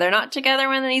thing where they're not together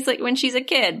when she's a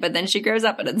kid, but then she grows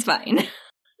up and it's fine.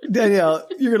 Danielle,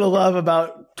 you're going to love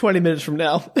about 20 minutes from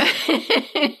now.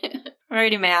 I'm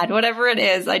already mad. Whatever it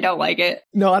is, I don't like it.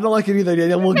 No, I don't like it either,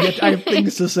 Danielle. I have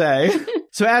things to say.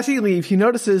 So as he leaves, he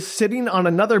notices sitting on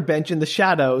another bench in the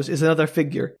shadows is another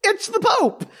figure. It's the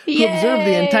Pope! Who observed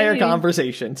the entire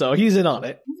conversation, so he's in on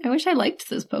it. I wish I liked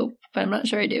this Pope, but I'm not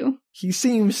sure I do. He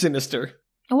seems sinister.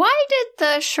 Why did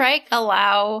the Shrike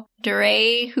allow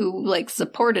Duray, who,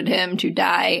 supported him, to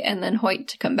die, and then Hoyt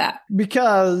to come back?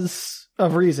 Because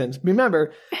of reasons.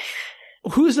 Remember,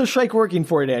 who's the Shrike working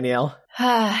for, Danielle?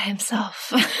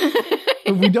 Himself.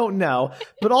 We don't know.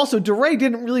 But also, Duray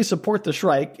didn't really support the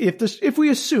Shrike. If we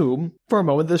assume, for a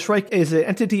moment, the Shrike is an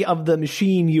entity of the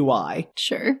machine UI.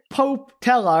 Sure. Pope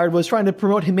Tellard was trying to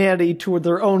promote humanity toward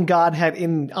their own godhead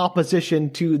in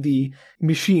opposition to the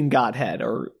machine godhead,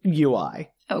 or UI.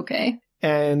 Okay.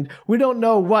 And we don't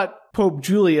know what Pope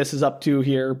Julius is up to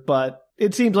here, but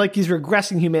it seems like he's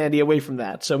regressing humanity away from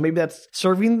that. So maybe that's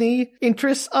serving the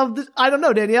interests of the... I don't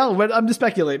know, Danielle, but I'm just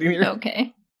speculating here.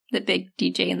 Okay. The big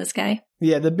DJ in the sky?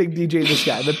 Yeah, the big DJ in the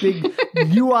sky. The big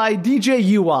UI, DJ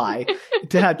UI,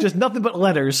 to have just nothing but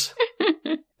letters.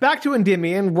 Back to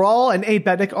Endymion, Rawl and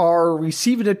Abetic are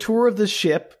receiving a tour of the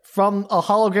ship from a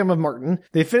hologram of Martin.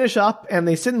 They finish up and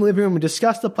they sit in the living room and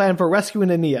discuss the plan for rescuing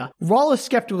Ania. Rawl is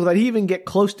skeptical that he even get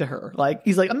close to her.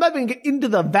 He's like, I'm not going to get into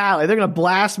the valley. They're going to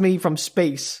blast me from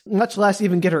space, much less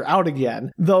even get her out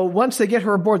again. Though once they get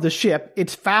her aboard the ship,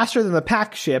 it's faster than the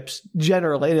pack ships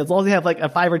generally. And as long as they have a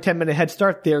 5 or 10 minute head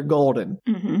start, they're golden.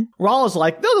 Mm-hmm. Rawl is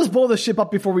like, they'll just blow the ship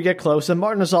up before we get close. And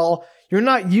Martin is all, you're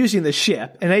not using the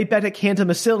ship. And Abetic hands him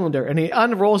a cylinder and he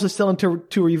unrolls the cylinder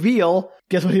to reveal.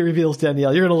 Guess what he reveals,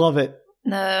 Danielle? You're going to love it.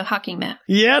 The hockey mat.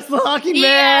 Yes, the hockey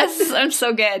mat. Yes, I'm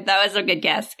so good. That was a good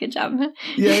guess. Good job.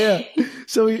 Yeah.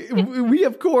 So we,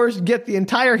 of course, get the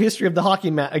entire history of the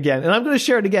hockey mat again. And I'm going to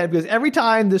share it again because every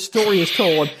time this story is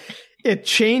told, it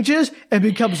changes and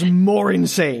becomes more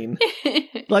insane.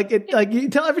 You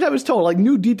tell every time it's told, like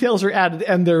new details are added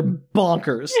and they're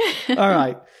bonkers. All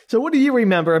right. So what do you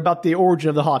remember about the origin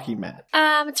of the hockey mat?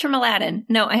 It's from Aladdin.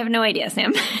 No, I have no idea,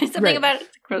 Sam. Something about it.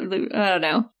 I don't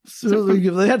know. So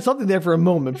they had something there for a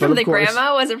moment. From but the of course,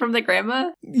 grandma? Was it from the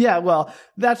grandma? Yeah, well,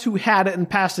 that's who had it and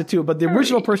passed it to. But the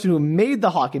original person who made the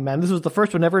hockey mat, this was the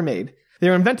first one ever made. They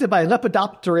were invented by a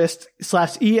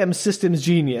lepidopterist/EM systems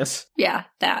genius. Yeah,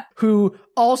 that. Who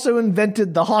also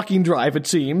invented the hawking drive, it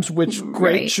seems, which,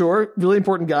 great, sure, really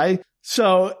important guy.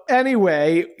 So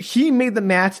anyway, he made the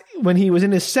mats when he was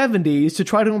in his 70s to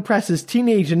try to impress his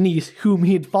teenage niece, whom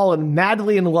he had fallen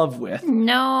madly in love with.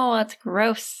 No, that's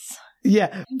gross.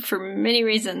 Yeah. For many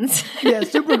reasons. Yeah,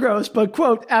 super gross. But,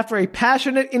 quote, after a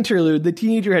passionate interlude, the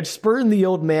teenager had spurned the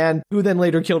old man, who then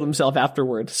later killed himself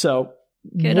afterward. So,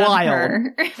 good wild. On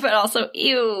her, but also,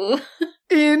 ew.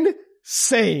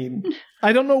 Insane.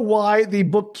 I don't know why the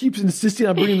book keeps insisting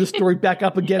on bringing the story back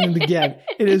up again and again.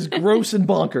 It is gross and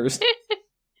bonkers.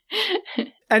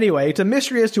 Anyway, it's a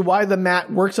mystery as to why the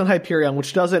mat works on Hyperion,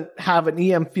 which doesn't have an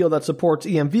EM field that supports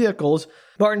EM vehicles.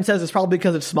 Martin says it's probably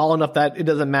because it's small enough that it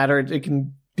doesn't matter. It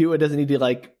can do it. Doesn't need to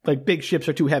like big ships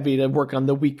are too heavy to work on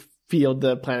the weak field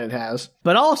the planet has.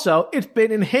 But also, it's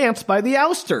been enhanced by the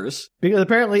Ousters because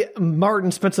apparently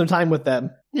Martin spent some time with them.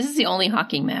 This is the only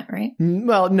hawking mat, right?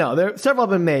 Well, no, there several have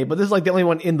been made, but this is like the only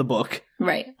one in the book.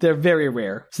 Right. They're very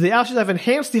rare. So the Ousters have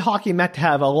enhanced the hockey mat to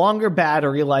have a longer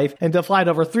battery life and to fly at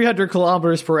over 300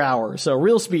 kilometers per hour. So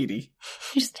real speedy.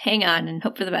 Just hang on and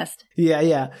hope for the best.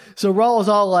 Yeah. So Rawl is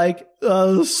all like,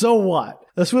 so what?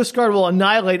 The Swiss Guard will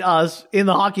annihilate us in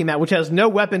the hockey mat, which has no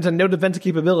weapons and no defensive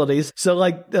capabilities. So,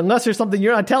 like, unless there's something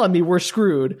you're not telling me, we're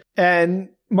screwed. And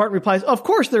Martin replies, of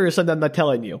course there is something I'm not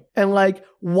telling you. And, like,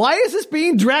 why is this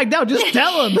being dragged out? Just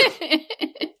tell him.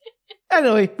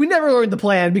 Anyway, we never learned the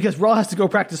plan because Raw has to go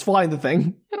practice flying the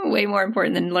thing. Way more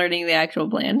important than learning the actual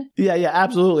plan. Yeah,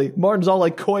 absolutely. Martin's all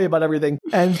like coy about everything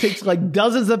and takes like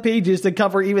dozens of pages to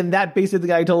cover even that basic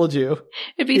thing I told you.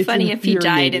 It'd be funny if he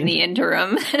died in the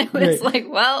interim. It was like,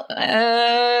 well,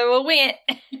 we'll win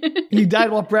it. He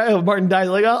died while Martin died.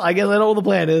 Like, oh, I guess I know what the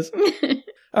plan is.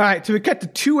 All right, so we cut to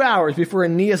 2 hours before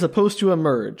Nia is supposed to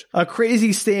emerge. A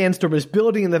crazy sandstorm is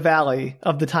building in the valley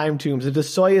of the time tombs, and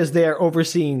Desoya is there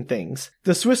overseeing things.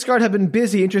 The Swiss Guard have been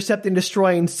busy intercepting and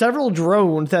destroying several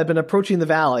drones that have been approaching the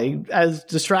valley as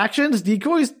distractions,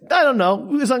 decoys. I don't know.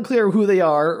 It's unclear who they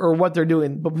are or what they're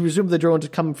doing, but we presume the drones are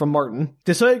coming from Martin.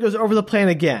 Desoya goes over the plan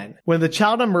again. When the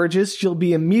child emerges, she'll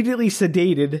be immediately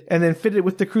sedated and then fitted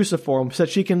with the cruciform so that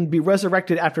she can be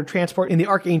resurrected after transport in the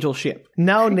Archangel ship,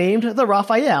 now named the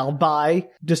Raphael by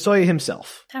Desoya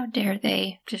himself. How dare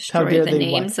they destroy the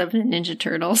names of the Ninja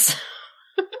Turtles?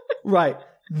 Right.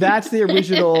 That's the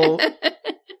original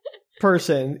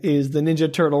person is the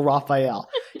Ninja Turtle Raphael.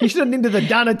 He should have named it the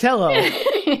Donatello.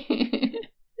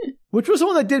 Which was the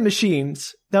one that did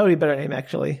machines. That would be a better name,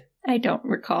 actually. I don't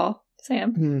recall,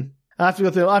 Sam. I have to go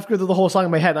through the whole song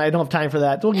in my head, and I don't have time for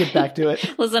that. We'll get back to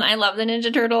it. Listen, I love the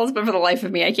Ninja Turtles, but for the life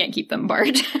of me, I can't keep them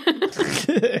apart.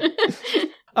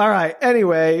 All right.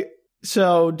 Anyway,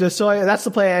 so Desoya, that's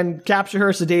the plan. Capture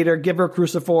her, sedate her, give her a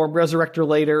cruciform, resurrect her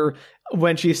later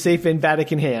when she's safe in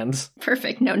Vatican hands.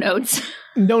 Perfect. No notes.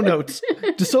 No notes.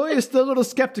 Desoya is still a little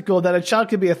skeptical that a child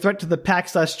could be a threat to the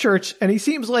pack/church, and he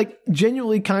seems like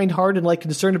genuinely kind-hearted and like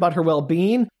concerned about her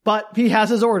well-being, but he has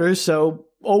his orders, so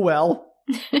oh well.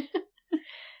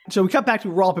 So we cut back to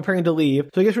Rawl preparing to leave.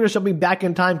 So I guess we're just jumping back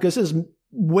in time because this is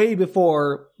way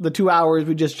before the 2 hours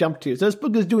we just jumped to. So this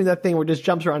book is doing that thing where it just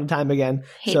jumps around in time again.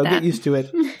 So get used to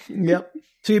it. Yep.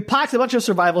 So he packs a bunch of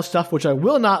survival stuff, which I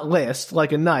will not list,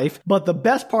 like a knife. But the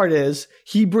best part is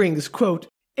he brings, quote,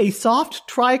 a soft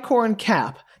tricorn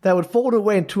cap that would fold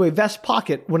away into a vest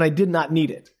pocket when I did not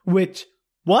need it. Which,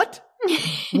 what?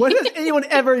 When has anyone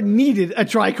ever needed a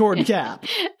tricorn cap?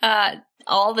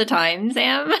 All the time,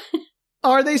 Sam.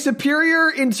 Are they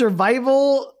superior in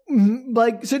survival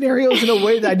like scenarios in a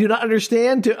way that I do not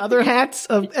understand to other hats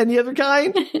of any other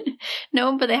kind?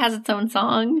 No, but it has its own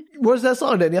song. What is that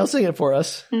song, Danielle? Sing it for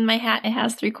us. My hat, it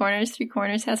has 3 corners. 3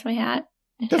 corners has my hat.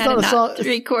 That's not a song.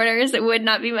 3 corners, it would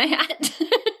not be my hat.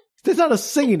 That's not a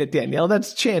singing it, Danielle.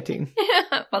 That's chanting.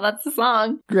 Well, that's the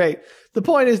song. Great. The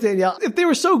point is, Danielle, if they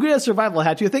were so good at survival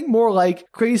hats, you think more like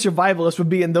crazy survivalists would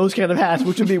be in those kind of hats,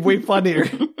 which would be way funnier.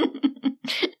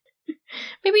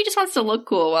 Maybe he just wants to look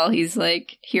cool while he's,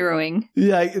 like, heroing.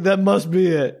 Yeah, that must be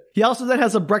it. He also then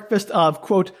has a breakfast of,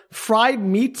 quote, fried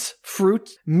meats, fruit,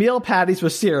 meal patties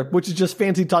with syrup, which is just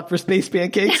fancy talk for space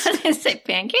pancakes. I was going to say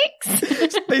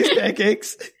pancakes? Space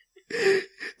pancakes.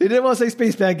 They didn't want to say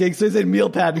space pancakes, so they said meal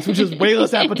patties, which is way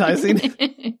less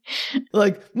appetizing.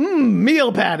 Like,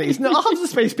 meal patties. No, I'll have the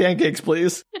space pancakes,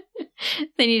 please.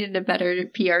 They needed a better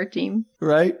PR team.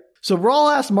 Right? So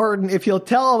Rawl asks Martin if he'll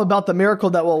tell him about the miracle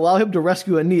that will allow him to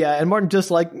rescue Ania, and Martin just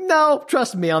like, no,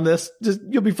 trust me on this. Just,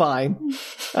 you'll be fine.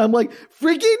 I'm like,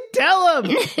 freaking tell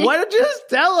him! Why don't you just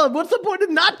tell him? What's the point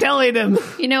of not telling him?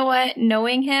 You know what?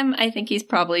 Knowing him, I think he's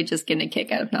probably just getting a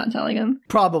kick out of not telling him.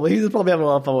 Probably. He's probably having a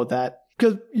lot of fun with that.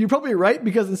 Because you're probably right,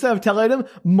 because instead of telling him,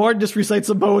 Martin just recites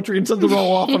some poetry and sends the Rawl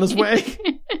off on his way.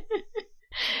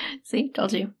 See,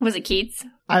 told you. Was it Keats?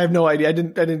 I have no idea. I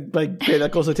didn't like pay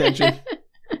that close attention.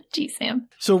 Gee, Sam.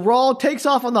 So Rawl takes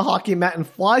off on the hockey mat and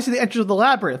flies to the entrance of the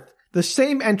labyrinth, the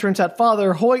same entrance that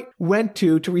Father Hoyt went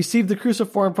to receive the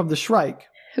cruciform from the Shrike.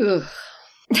 Well,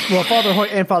 Father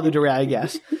Hoyt and Father Duray, I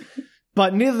guess.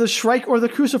 But neither the Shrike or the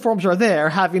cruciforms are there,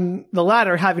 having the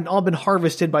latter having all been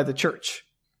harvested by the church.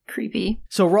 Creepy.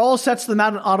 So Rawl sets them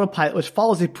out on autopilot, which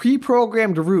follows a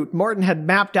pre-programmed route Martin had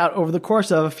mapped out over the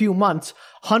course of a few months,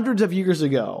 hundreds of years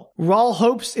ago. Rawl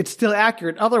hopes it's still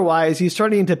accurate, otherwise he's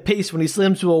starting to pace when he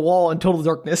slams to a wall in total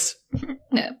darkness.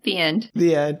 The end.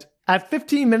 The end. At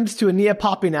 15 minutes to Ania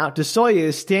popping out, DeSoya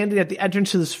is standing at the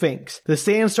entrance to the Sphinx. The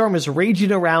sandstorm is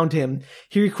raging around him.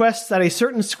 He requests that a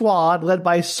certain squad, led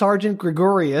by Sergeant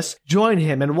Gregorius, join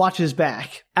him and watch his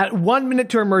back. At 1 minute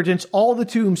to emergence, all the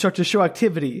tombs start to show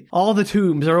activity. All the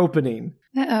tombs are opening.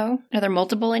 Uh-oh. Are there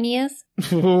multiple Anias?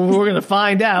 We're gonna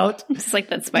find out. It's like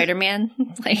that Spider-Man.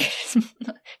 Like,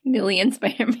 million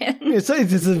Spider-Man. It's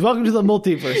welcome to the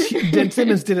multiverse. Dan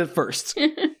Simmons did it first.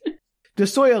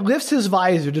 DeSoya lifts his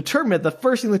visor, determined the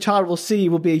first thing the child will see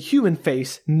will be a human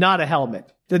face, not a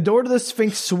helmet. The door to the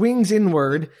Sphinx swings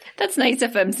inward. That's nice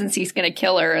of him, since he's going to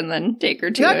kill her and then take her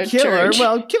to Not a kill church. her,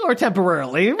 well, kill her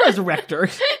temporarily, resurrect her.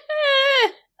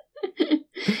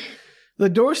 The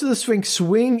doors to the Sphinx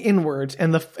swing inwards,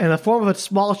 and the form of a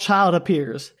small child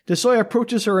appears. DeSoya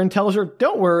approaches her and tells her,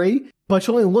 don't worry, but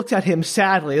she only looks at him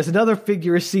sadly as another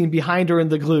figure is seen behind her in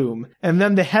the gloom. And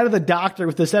then the head of the doctor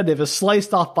with the sedative is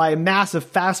sliced off by a massive,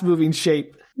 fast-moving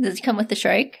shape. Does he come with the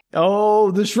Shrike?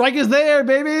 Oh, the Shrike is there,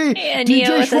 baby! And DJ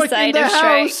Neo with the Shrike side in the of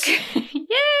house! Shrike. Yay!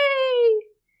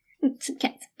 Boots and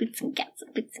cats, boots and cats,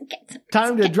 boots and cats.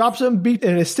 Time to drop some beat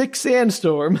in a sick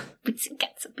sandstorm. Boots and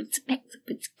cats, boots and cats,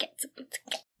 boots and cats, boots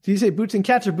and cats. Did you say boots and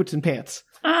cats or boots and pants?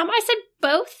 I said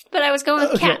both, but I was going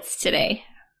with cats today.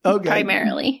 Okay.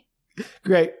 Primarily.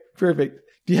 Great. Perfect.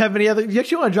 Do you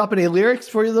actually want to drop any lyrics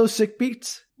for those sick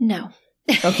beats? No.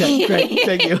 Okay, great.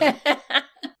 Thank you.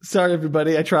 Sorry,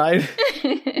 everybody. I tried.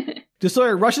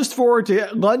 DeSoya rushes forward to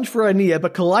lunge for Ania,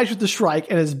 but collides with the Shrike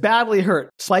and is badly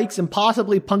hurt, spikes and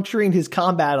possibly puncturing his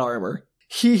combat armor.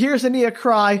 He hears Ania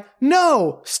cry,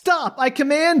 no! Stop! I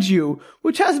command you!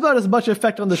 Which has about as much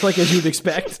effect on the Shrike as you'd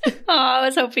expect. Oh, I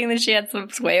was hoping that she had some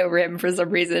sway over him for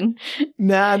some reason.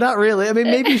 Nah, not really. I mean,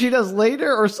 maybe she does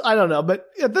later, or I don't know. But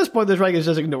at this point, the Shrike is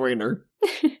just ignoring her.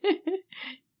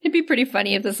 It'd be pretty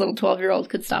funny if this little 12-year-old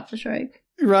could stop the Shrike.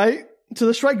 Right? So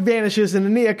the Shrike vanishes, and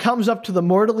Ania comes up to the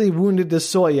mortally wounded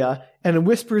DeSoya and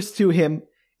whispers to him,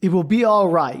 it will be all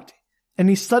right. And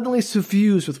he's suddenly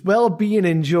suffused with well-being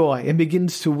and joy and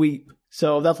begins to weep.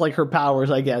 So that's like her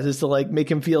powers, I guess, is to like make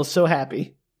him feel so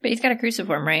happy. But he's got a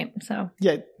cruciform, right? So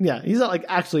Yeah, he's not like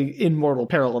actually in mortal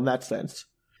peril in that sense.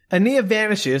 Ania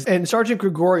vanishes, and Sergeant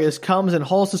Gregorius comes and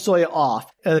hauls DeSoya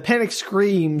off. And the panic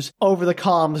screams over the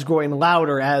comms growing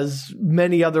louder as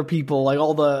many other people, like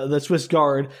all the Swiss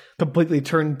Guard, completely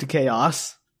turn to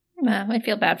chaos. I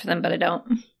feel bad for them, but I don't.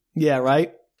 Yeah,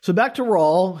 right? So back to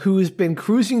Rawl, who's been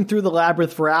cruising through the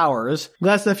labyrinth for hours,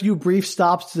 less a few brief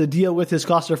stops to deal with his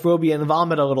claustrophobia and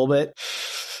vomit a little bit.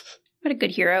 What a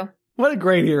good hero. What a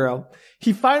great hero.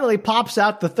 He finally pops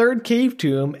out the third cave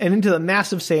tomb and into the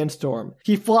massive sandstorm.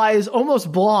 He flies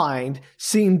almost blind,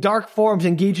 seeing dark forms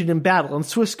engaging in battle and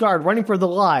Swiss Guard running for their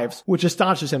lives, which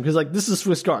astonishes him because, like, this is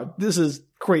Swiss Guard. This is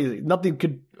crazy. Nothing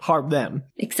could harm them.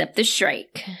 Except the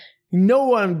Shrike. No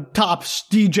one tops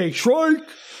DJ Shrike.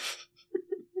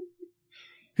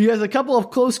 He has a couple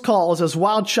of close calls as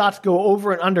wild shots go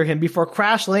over and under him before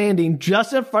crash landing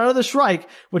just in front of the Shrike,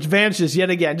 which vanishes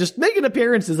yet again. Just making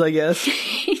appearances, I guess.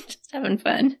 Just having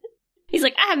fun. He's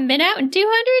like, I haven't been out in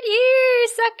 200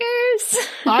 years, suckers.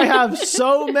 I have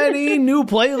so many new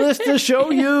playlists to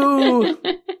show you.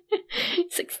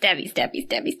 It's like stabby, stabby,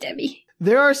 stabby, stabby.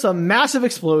 There are some massive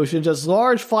explosions as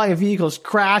large flying vehicles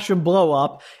crash and blow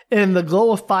up. In the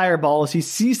glow of fireballs, he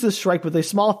sees the Shrike with a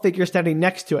small figure standing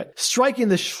next to it, striking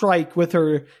the Shrike with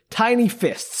her tiny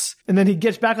fists. And then he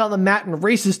gets back on the mat and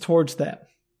races towards them.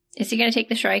 Is he going to take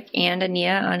the Shrike and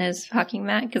Ania on his hockey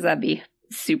mat? Because that'd be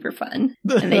super fun.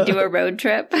 And they do a road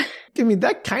trip. I mean,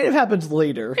 that kind of happens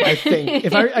later, I think.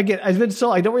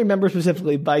 I don't remember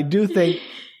specifically, but I do think,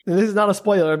 and this is not a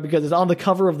spoiler because it's on the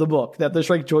cover of the book, that the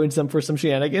Shrike joins them for some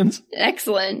shenanigans.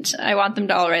 Excellent. I want them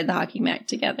to all ride the hockey mat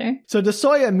together. So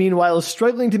Desoya, meanwhile, is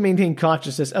struggling to maintain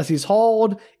consciousness as he's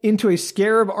hauled into a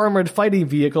Scarab armored fighting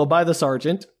vehicle by the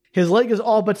sergeant. His leg is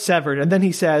all but severed, and then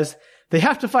he says, they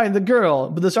have to find the girl,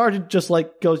 but the sergeant just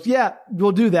goes, yeah,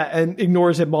 we'll do that, and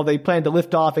ignores him while they plan to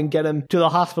lift off and get him to the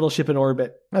hospital ship in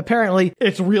orbit. Apparently,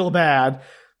 it's real bad.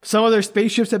 Some of their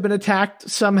spaceships have been attacked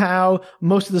somehow.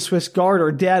 Most of the Swiss Guard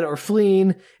are dead or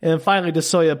fleeing, and then finally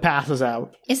Desoya passes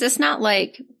out. Is this not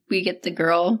like we get the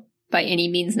girl by any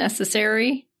means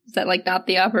necessary? Is that not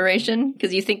the operation?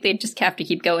 Because you think they'd just have to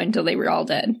keep going until they were all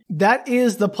dead. That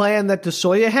is the plan that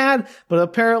Desoya had, but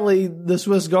apparently the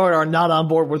Swiss Guard are not on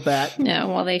board with that. No,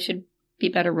 well, they should be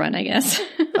better run, I guess.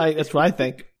 That's what I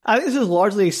think. I think this is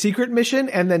largely a secret mission,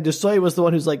 and then Desoya was the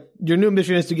one who's your new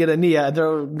mission is to get Ania.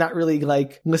 They're not really,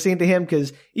 listening to him,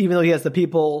 because even though he has the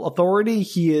people authority,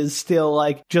 he is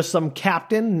still, just some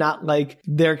captain, not,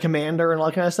 their commander and all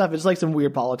that kind of stuff. It's some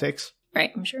weird politics.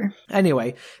 Right, I'm sure.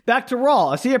 Anyway, back to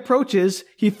Raw. As he approaches,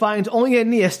 he finds only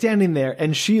Ania standing there,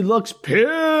 and she looks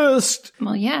pissed.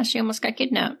 Well, yeah, she almost got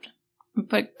kidnapped.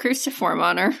 Put cruciform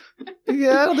on her.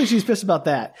 Yeah, I don't think she's pissed about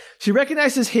that. She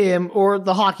recognizes him, or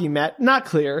the hockey mat, not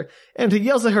clear, and he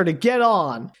yells at her to get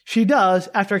on. She does,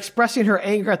 after expressing her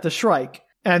anger at the Shrike,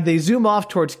 and they zoom off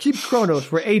towards Keep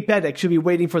Kronos, where A. Bedek should be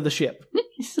waiting for the ship.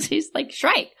 She's like,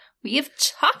 Shrike, we have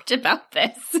talked about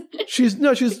this. She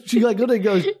literally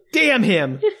goes, damn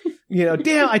him.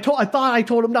 Damn, I thought I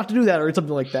told him not to do that, or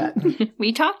something like that.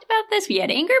 We talked about this. We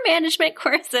had anger management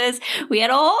courses. We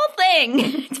had a whole thing.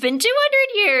 It's been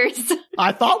 200 years.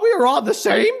 I thought we were on the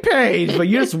same page, but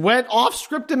you just went off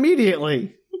script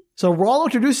immediately. So Rollo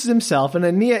introduces himself, and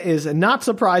Ania is not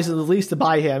surprised in the least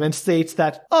by him and states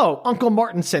that, oh, Uncle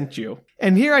Martin sent you.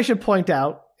 And here I should point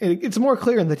out, it's more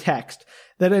clear in the text,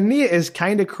 that Ania is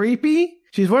kind of creepy.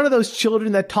 She's one of those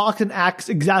children that talks and acts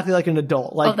exactly like an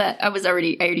adult. I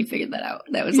already figured that out.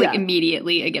 That was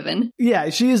immediately a given. Yeah,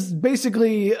 she is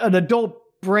basically an adult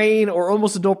brain, or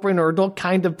almost adult brain, or adult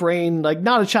kind of brain,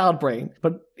 not a child brain,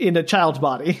 but in a child's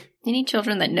body. Any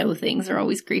children that know things are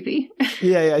always creepy.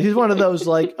 Yeah. She's one of those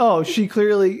oh, she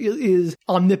clearly is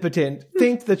omnipotent.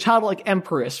 Think the childlike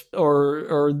empress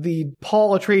or the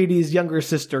Paul Atreides' younger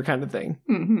sister kind of thing.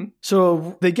 Mm-hmm.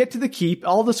 So they get to the keep.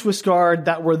 All the Swiss Guard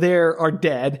that were there are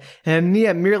dead. And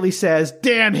Nia merely says,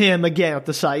 damn him, again at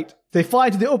the sight. They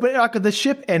fly to the open arc of the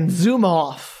ship and zoom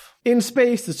off. In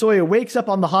space, Desoya wakes up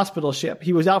on the hospital ship.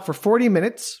 He was out for 40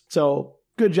 minutes, so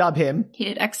good job him. He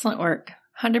did excellent work.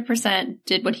 100%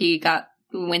 did what he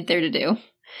went there to do.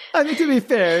 I mean, to be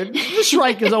fair, the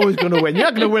Shrike is always going to win. You're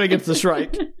not going to win against the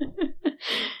Shrike.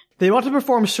 They want to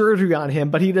perform surgery on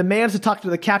him, but he demands to talk to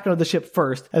the captain of the ship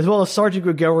first, as well as Sergeant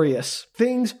Gregorius.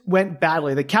 Things went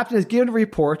badly. The captain is given a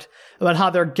report about how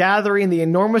they're gathering the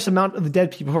enormous amount of the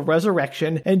dead people for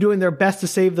resurrection and doing their best to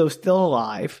save those still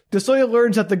alive. Desoya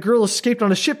learns that the girl escaped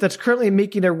on a ship that's currently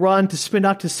making a run to spin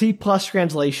out to C+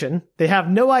 translation. They have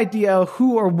no idea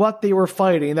who or what they were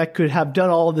fighting that could have done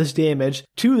all of this damage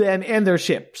to them and their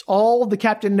ships. All the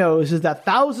captain knows is that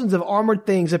thousands of armored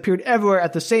things appeared everywhere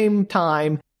at the same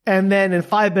time, and then in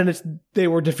 5 minutes, they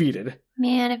were defeated.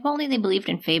 Man, if only they believed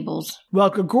in fables. Well,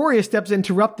 Gregorius steps in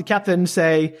to interrupt the captain and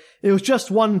say, it was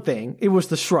just one thing. It was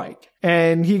the Shrike.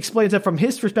 And he explains that from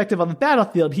his perspective on the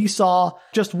battlefield, he saw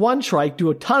just one Shrike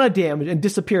do a ton of damage and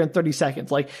disappear in 30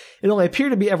 seconds. It only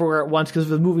appeared to be everywhere at once because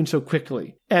it was moving so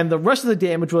quickly. And the rest of the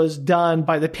damage was done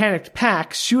by the panicked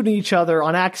packs shooting each other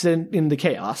on accident in the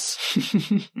chaos.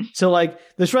 So,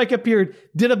 the Shrike appeared,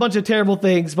 did a bunch of terrible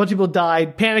things, a bunch of people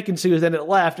died, panic ensues, then it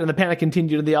left, and the panic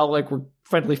continued, and they all, were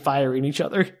friendly firing each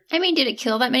other. I mean, did it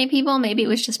kill that many people? Maybe it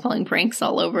was just pulling pranks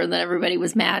all over, and then everybody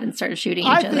was mad and started shooting each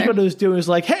other. I think what it was doing was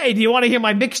hey, do you want to hear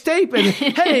my mixtape? And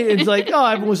hey, it's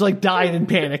everyone was dying in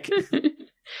panic.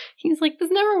 He's like, this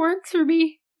never works for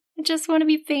me. I just want to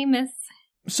be famous.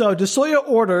 So Desoya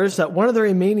orders that one of the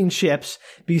remaining ships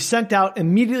be sent out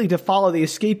immediately to follow the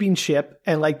escaping ship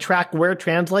and track where it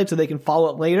translates so they can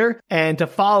follow it later, and to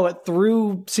follow it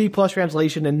through C+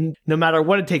 translation, and no matter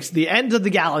what it takes, the ends of the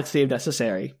galaxy if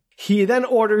necessary. He then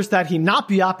orders that he not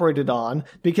be operated on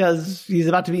because he's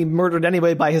about to be murdered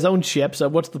anyway by his own ship, so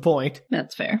what's the point?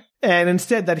 That's fair. And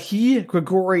instead that he,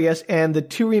 Gregorius, and the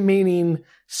two remaining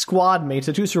squad mates,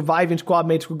 the two surviving squad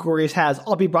mates Gregorius has,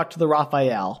 all be brought to the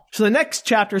Raphael. So the next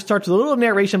chapter starts with a little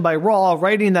narration by Raw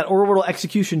writing that orbital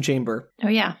execution chamber. Oh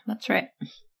yeah, that's right.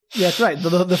 Yeah, that's right.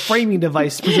 The framing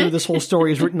device presumably this whole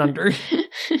story is written under.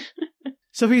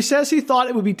 So he says he thought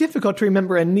it would be difficult to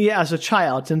remember Ania as a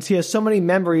child since he has so many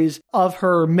memories of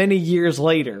her many years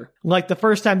later. Like the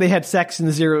first time they had sex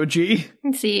in Zero G.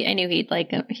 See, I knew he'd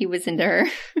like him. He was into her.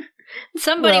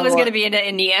 Somebody was going to be into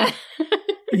Ania.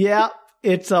 Yeah,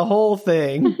 it's a whole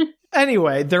thing.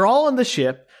 Anyway, they're all on the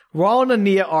ship. Raul and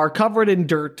Ania are covered in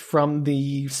dirt from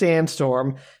the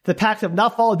sandstorm. The Pact have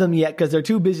not followed them yet because they're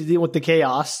too busy dealing with the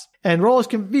chaos. And Raul is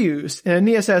confused, and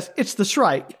Ania says, "It's the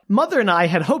strike. Mother and I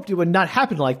had hoped it would not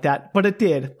happen like that, but it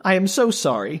did. I am so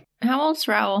sorry." How old's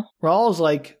Raul? Raul's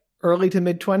like early to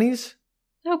mid-20s.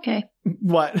 Okay.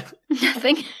 What?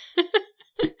 Nothing.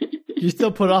 You're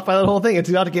still put off by the whole thing. It's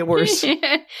about to get worse.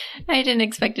 I didn't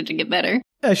expect it to get better.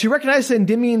 She recognizes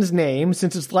Endymion's name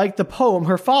since it's like the poem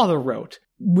her father wrote,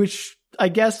 which I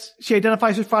guess she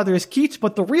identifies her father as Keats,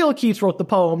 but the real Keats wrote the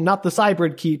poem, not the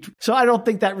cybrid Keats. So I don't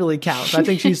think that really counts. I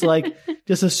think she's like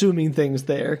just assuming things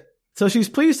there. So she's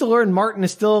pleased to learn Martin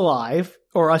is still alive,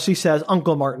 or as she says,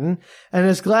 Uncle Martin, and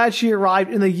is glad she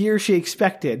arrived in the year she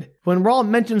expected. When Raul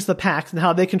mentions the Pact and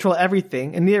how they control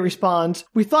everything, Ania responds,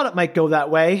 "We thought it might go that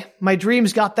way. My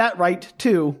dreams got that right,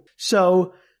 too."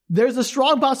 So there's a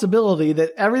strong possibility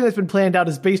that everything that's been planned out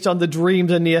is based on the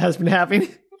dreams Ania has been having.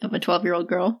 Of a 12-year-old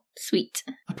girl. Sweet.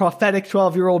 A prophetic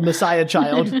 12-year-old Messiah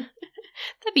child. That'd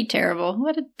be terrible.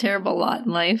 What a terrible lot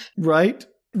in life. Right?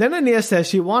 Then Ania says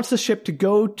she wants the ship to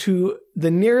go to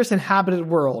the nearest inhabited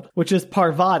world, which is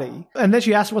Parvati. And then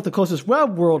she asks what the closest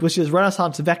web world, which is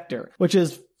Renaissance Vector, which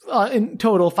is in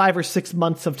total 5 or 6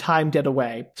 months of time dead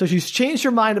away. So she's changed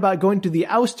her mind about going to the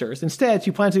Ousters. Instead,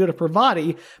 she plans to go to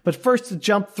Parvati, but first to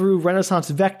jump through Renaissance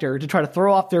Vector to try to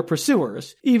throw off their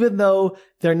pursuers. Even though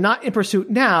they're not in pursuit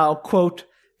now, quote,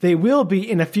 "They will be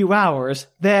in a few hours,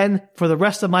 then for the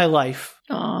rest of my life."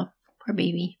 Aw, poor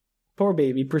baby. Poor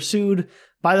baby, pursued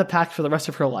by the Pact for the rest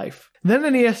of her life. Then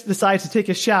Aeneas decides to take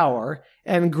a shower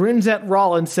and grins at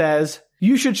Raul and says,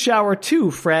 "You should shower too,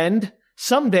 friend.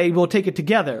 Someday we'll take it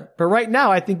together. But right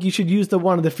now I think you should use the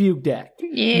one on the fugue deck."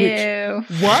 Ew.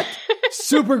 Which, what?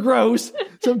 Super gross.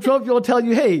 Some 12-year-old tell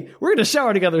you, "Hey, we're going to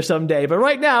shower together someday, but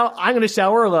right now I'm going to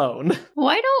shower alone."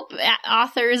 Why don't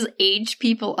authors age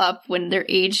people up when their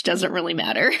age doesn't really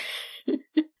matter?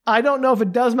 I don't know if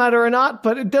it does matter or not,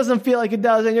 but it doesn't feel like it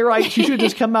does. And you're right. She should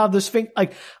just come out of this thing.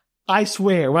 Like, I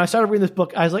swear, when I started reading this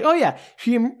book, I was like, oh yeah,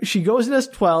 she goes in as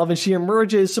 12 and she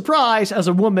emerges, surprise, as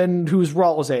a woman who's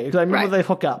Raul's age. I remember they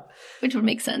hook up. Which would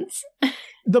make sense.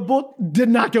 The book did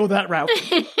not go that route.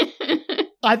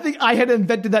 I think I had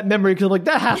invented that memory because I'm like,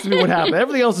 that has to be what happened.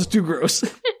 Everything else is too gross.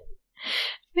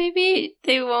 Maybe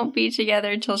they won't be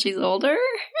together until she's older?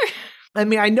 I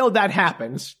mean, I know that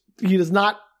happens. He does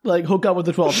not like hook up with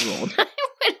a 12-year-old. I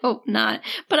would hope not.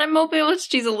 But I'm hoping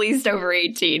she's at least over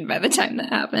 18 by the time that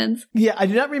happens. Yeah, I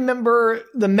do not remember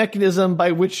the mechanism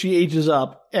by which she ages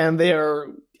up, and they are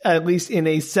at least in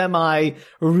a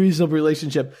semi-reasonable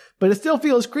relationship. But it still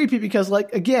feels creepy because,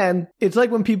 like, again, it's like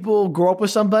when people grow up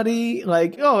with somebody,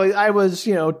 like, oh, I was,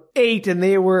 8 and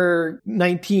they were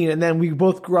 19 and then we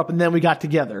both grew up and then we got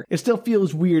together. It still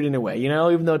feels weird in a way,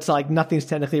 even though it's like nothing's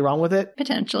technically wrong with it.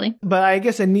 Potentially. But I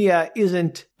guess Ania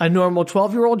isn't a normal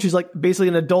 12-year-old. She's like basically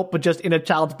an adult, but just in a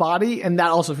child's body. And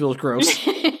that also feels gross.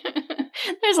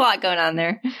 There's a lot going on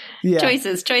there. Yeah.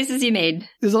 Choices you made.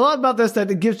 There's a lot about this that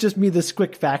it gives just me the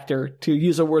squick factor, to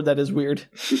use a word that is weird.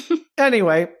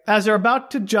 Anyway, as they're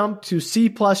about to jump to C+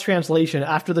 translation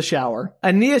after the shower,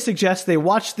 Ania suggests they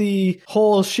watch the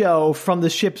whole show from the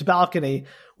ship's balcony,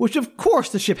 which of course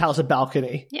the ship has a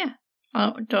balcony. Yeah.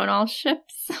 Oh, don't all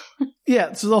ships?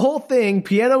 Yeah, so the whole thing,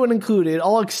 piano included,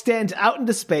 all extends out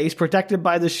into space, protected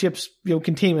by the ship's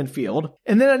containment field.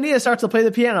 And then Ania starts to play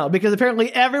the piano, because apparently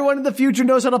everyone in the future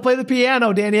knows how to play the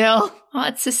piano, Danielle. Well,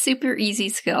 it's a super easy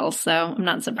skill, so I'm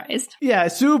not surprised. Yeah,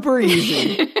 super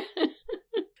easy.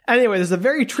 Anyway, there's a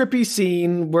very trippy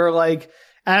scene where,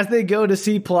 as they go to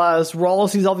C+, Raul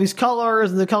sees all these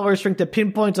colors, and the colors shrink to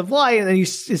pinpoints of light, and then he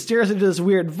stares into this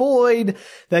weird void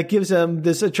that gives him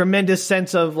a tremendous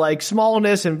sense of,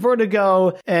 smallness and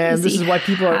vertigo, and this is why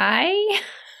people are... high?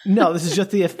 No, this is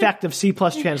just the effect of C+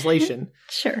 translation.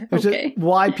 Sure, which okay. is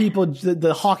why people...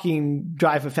 The Hawking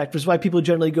drive effect, which is why people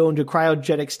generally go into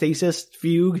cryogenic stasis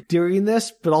fugue during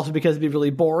this, but also because it'd be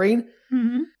really boring.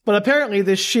 Mm-hmm. But apparently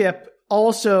this ship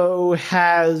also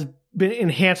has been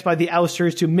enhanced by the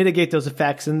ousters to mitigate those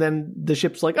effects. And then the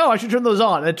ship's like, oh, I should turn those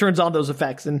on. And it turns on those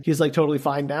effects. And he's like totally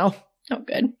fine now. Oh,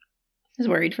 good. I was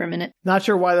worried for a minute. Not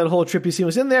sure why that whole trippy scene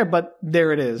was in there, but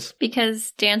there it is.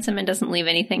 Because Dan Simmons doesn't leave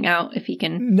anything out if he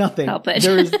can help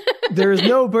it. There is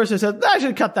no person that says, I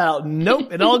should cut that out.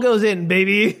 Nope, it all goes in,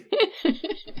 baby.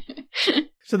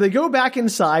 So they go back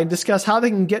inside and discuss how they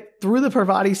can get through the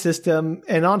Parvati system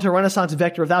and onto Renaissance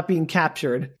Vector without being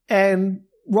captured. And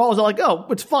Rawls are like, oh,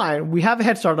 it's fine. We have a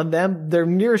head start on them. Their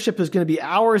nearest ship is going to be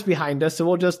hours behind us, so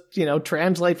we'll just,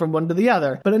 translate from one to the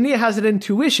other. But Ania has an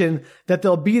intuition that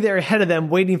they'll be there ahead of them,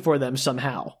 waiting for them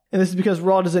somehow. And this is because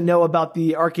Raw doesn't know about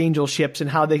the Archangel ships and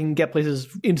how they can get places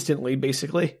instantly,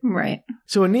 basically. Right.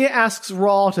 So Ania asks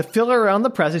Raw to fill her around the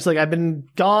present. He's like, I've been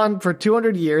gone for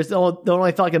 200 years. It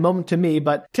only felt like a moment to me,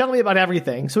 but tell me about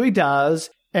everything. So he does.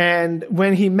 And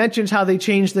when he mentions how they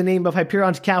changed the name of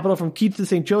Hyperion's capital from Keats to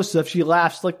St. Joseph, she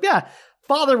laughs like, yeah,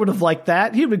 father would have liked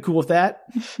that. He'd been cool with that.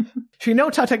 She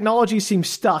notes how technology seems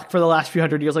stuck for the last few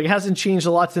hundred years. Like, it hasn't changed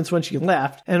a lot since when she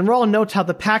left. And Rawl notes how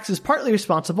the Pax is partly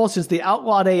responsible since they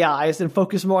outlawed AIs and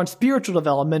focus more on spiritual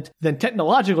development than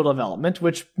technological development,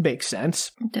 which makes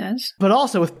sense. It does. But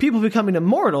also, with people becoming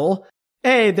immortal,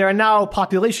 there are now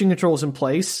population controls in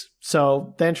place.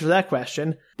 So that answers that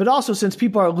question. But also, since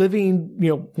people are living,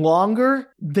 longer,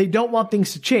 they don't want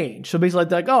things to change. So basically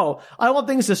like, oh, I want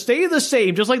things to stay the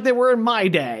same, just like they were in my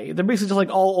day. They're basically just like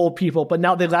all old people, but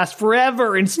now they last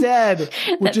forever instead,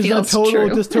 which is a total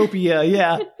dystopia.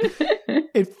 Yeah.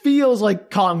 It feels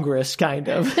like Congress, kind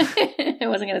of. I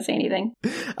wasn't going to say anything.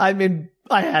 I mean,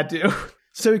 I had to.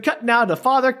 So we cut now to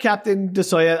Father Captain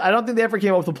DeSoya. I don't think they ever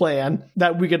came up with a plan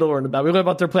that we get to learn about. We learn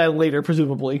about their plan later,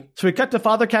 presumably. So we cut to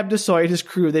Father Captain DeSoya and his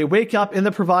crew. They wake up in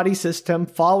the Parvati system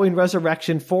following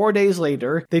resurrection 4 days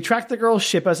later. They track the girl's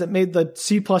ship as it made the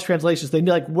C+ translations. They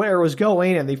knew where it was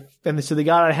going, and so they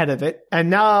got ahead of it. And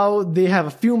now they have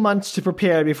a few months to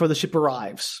prepare before the ship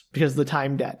arrives because of the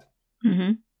time debt.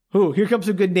 Mm-hmm. Ooh, here comes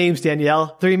some good names,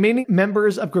 Danielle. The remaining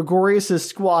members of Gregorius'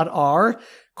 squad are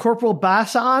Corporal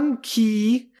Basan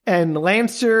Key and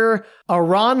Lancer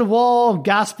Aranwal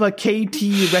Gaspa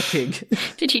KT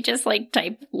Rettig. Did you just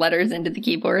type letters into the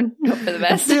keyboard? Hope for the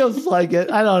best. It feels like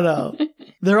it. I don't know.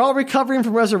 They're all recovering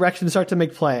from resurrection and start to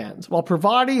make plans. While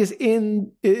Parvati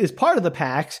is part of the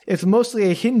Pax, it's mostly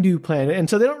a Hindu planet, and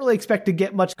so they don't really expect to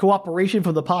get much cooperation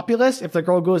from the populace if the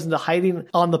girl goes into hiding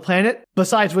on the planet,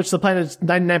 besides which the planet is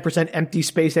 99% empty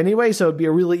space anyway, so it'd be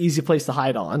a really easy place to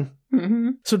hide on. Mm-hmm.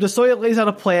 So DeSoya lays out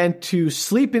a plan to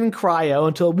sleep in cryo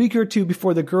until a week or two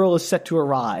before the girl is set to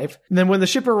arrive. And then when the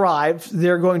ship arrives,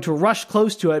 they're going to rush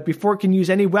close to it before it can use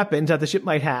any weapons that the ship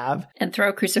might have. And throw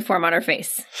a cruciform on her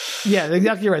face. Yeah,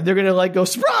 exactly right. They're going to go,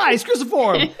 surprise,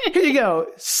 cruciform! Here you go.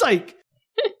 Psych!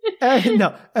 And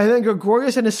then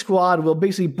Gregorius and his squad will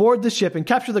basically board the ship and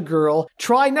capture the girl,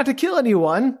 trying not to kill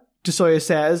anyone, DeSoya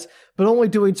says, but only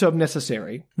doing so if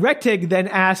necessary. Rettig then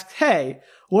asks, hey,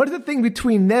 what if the thing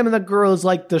between them and the girl is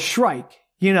like the Shrike?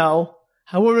 What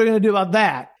are we going to do about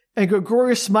that? And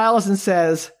Gregorius smiles and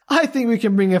says, I think we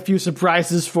can bring a few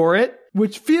surprises for it,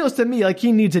 which feels to me like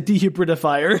he needs a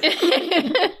dehumidifier.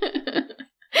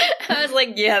 I was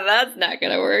like, yeah, that's not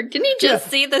going to work. Didn't he just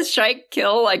see the Shrike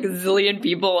kill a zillion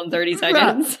people in 30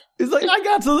 seconds? It's I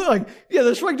got to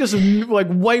the Shrike just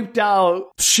wiped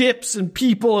out ships and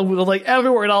people and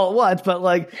everywhere and all at once, but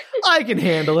I can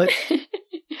handle it.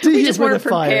 We just weren't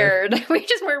prepared. We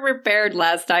just weren't prepared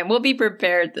last time. We'll be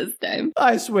prepared this time.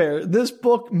 I swear, this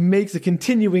book makes a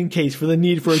continuing case for the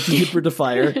need for a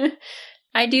dehumidifier.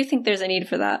 I do think there's a need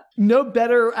for that. No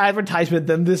better advertisement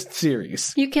than this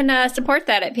series. You can support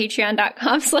that at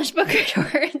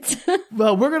patreon.com/bookretorts.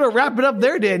 Well, we're going to wrap it up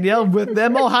there, Danielle, with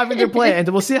them all having their plans,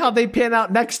 and we'll see how they pan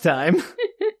out next time.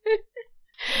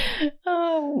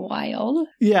 Oh, wild.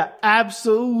 Yeah,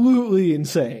 absolutely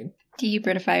insane.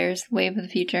 Dehumidifiers, wave of the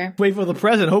future. Wave of the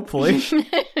present, hopefully.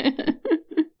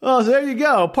 Oh, so there you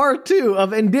go. Part 2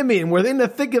 of Endymion. We're in the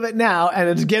thick of it now, and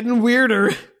it's getting weirder.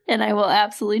 And I will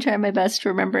absolutely try my best to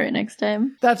remember it next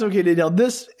time. That's okay, Danielle.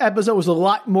 This episode was a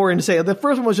lot more insane. The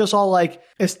first one was just all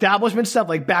establishment stuff,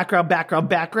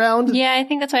 background. Yeah, I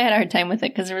think that's why I had a hard time with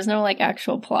it, because there was no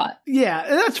actual plot. Yeah,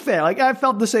 and that's fair. I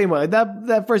felt the same way.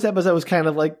 That first episode was kind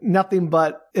of nothing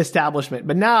but establishment.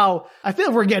 But now I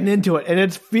feel we're getting into it, and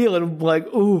it's feeling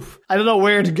oof. I don't know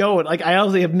where it's going. I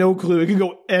honestly have no clue. It could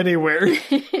go anywhere.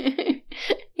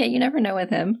 Yeah, you never know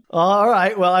with him. All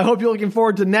right. Well, I hope you're looking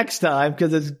forward to next time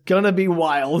because it's going to be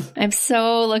wild. I'm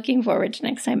so looking forward to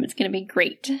next time. It's going to be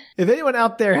great. If anyone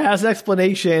out there has an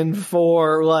explanation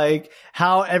for like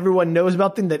how everyone knows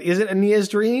about things that isn't in Nia's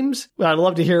dreams, well, I'd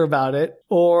love to hear about it.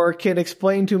 Or can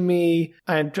explain to me,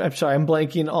 I'm sorry, I'm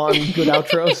blanking on good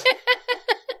outros.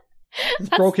 This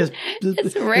book has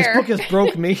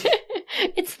broke me.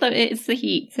 It's the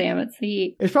heat, Sam. It's the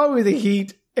heat. It's probably the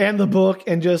heat and the book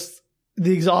and just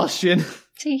the exhaustion.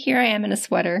 See, here I am in a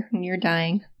sweater and you're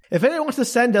dying. If anyone wants to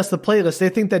send us the playlist they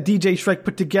think that DJ Shrek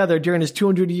put together during his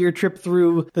 200-year trip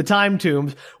through the time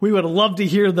tombs, we would love to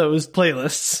hear those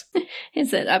playlists.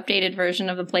 Is it an updated version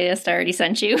of the playlist I already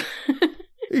sent you?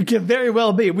 It could very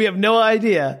well be. We have no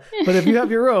idea. But if you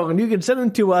have your own, you can send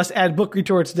them to us at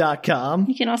bookretorts.com.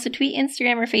 You can also tweet,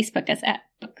 Instagram, or Facebook us at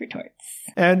bookretorts.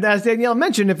 And as Danielle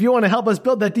mentioned, if you want to help us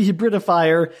build that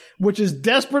dehybridifier, which is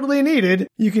desperately needed,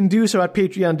 you can do so at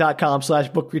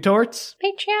patreon.com/bookretorts.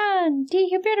 Patreon,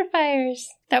 dehybridifiers.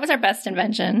 That was our best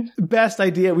invention. Best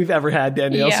idea we've ever had,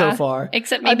 Danielle, so far.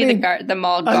 Except maybe the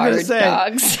mall guard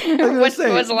dogs. What was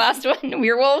the last one?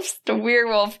 Werewolves? The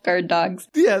werewolf guard dogs.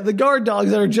 Yeah, the guard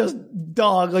dogs that are just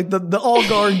dog, like the all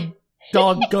guard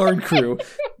dog guard crew.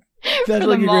 That's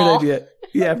like a great idea.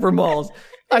 Yeah, for malls.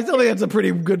 I still think that's a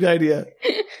pretty good idea.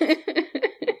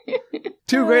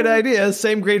 Two great ideas,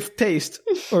 same great taste,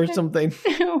 or something.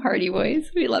 Hardy Boys,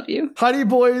 we love you. Hardy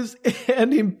Boys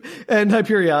and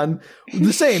Hyperion,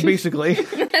 the same, basically.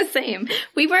 The same.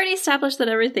 We've already established that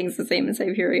everything's the same as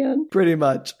Hyperion. Pretty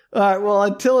much. All right, well,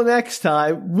 until next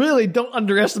time, really don't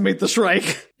underestimate the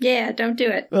Shrike. Yeah, don't do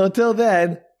it. Well, until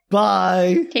then,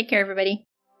 bye. Take care, everybody.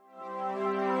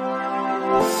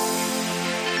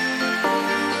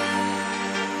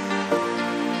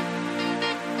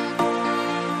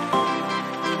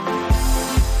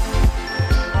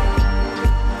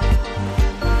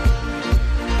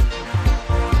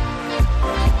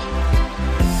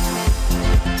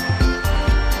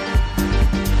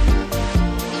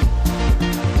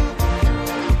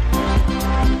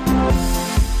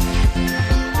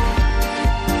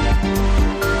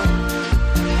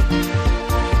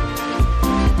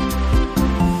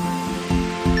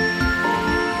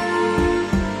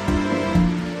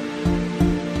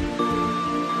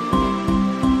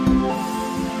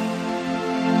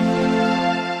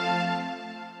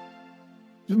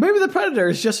 Maybe the Predator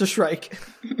is just a Shrike.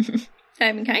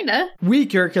 I mean, kinda.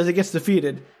 Weaker because it gets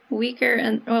defeated. Weaker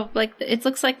and, well, like, it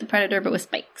looks like the Predator, but with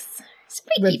spikes.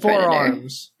 Spiky With 4 Predator.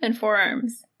 arms. And 4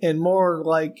 arms. And more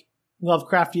like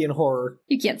Lovecraftian horror.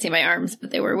 You can't see my arms,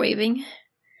 but they were waving.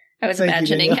 I was Thank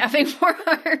imagining you, having 4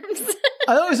 arms.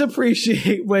 I always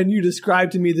appreciate when you describe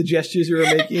to me the gestures you were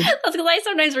making. That's because I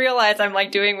sometimes realize I'm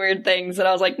like doing weird things, and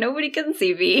I was like, nobody can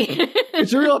see me.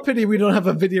 It's a real pity we don't have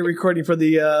a video recording for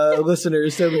the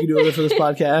listeners so we can do it for this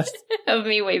podcast. Of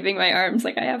me waving my arms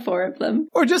like I have 4 of them.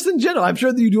 Or just in general. I'm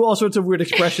sure that you do all sorts of weird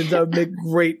expressions that would make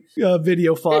great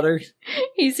video fodder.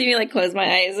 You see me like close my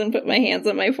eyes and put my hands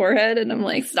on my forehead, and I'm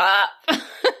like, stop.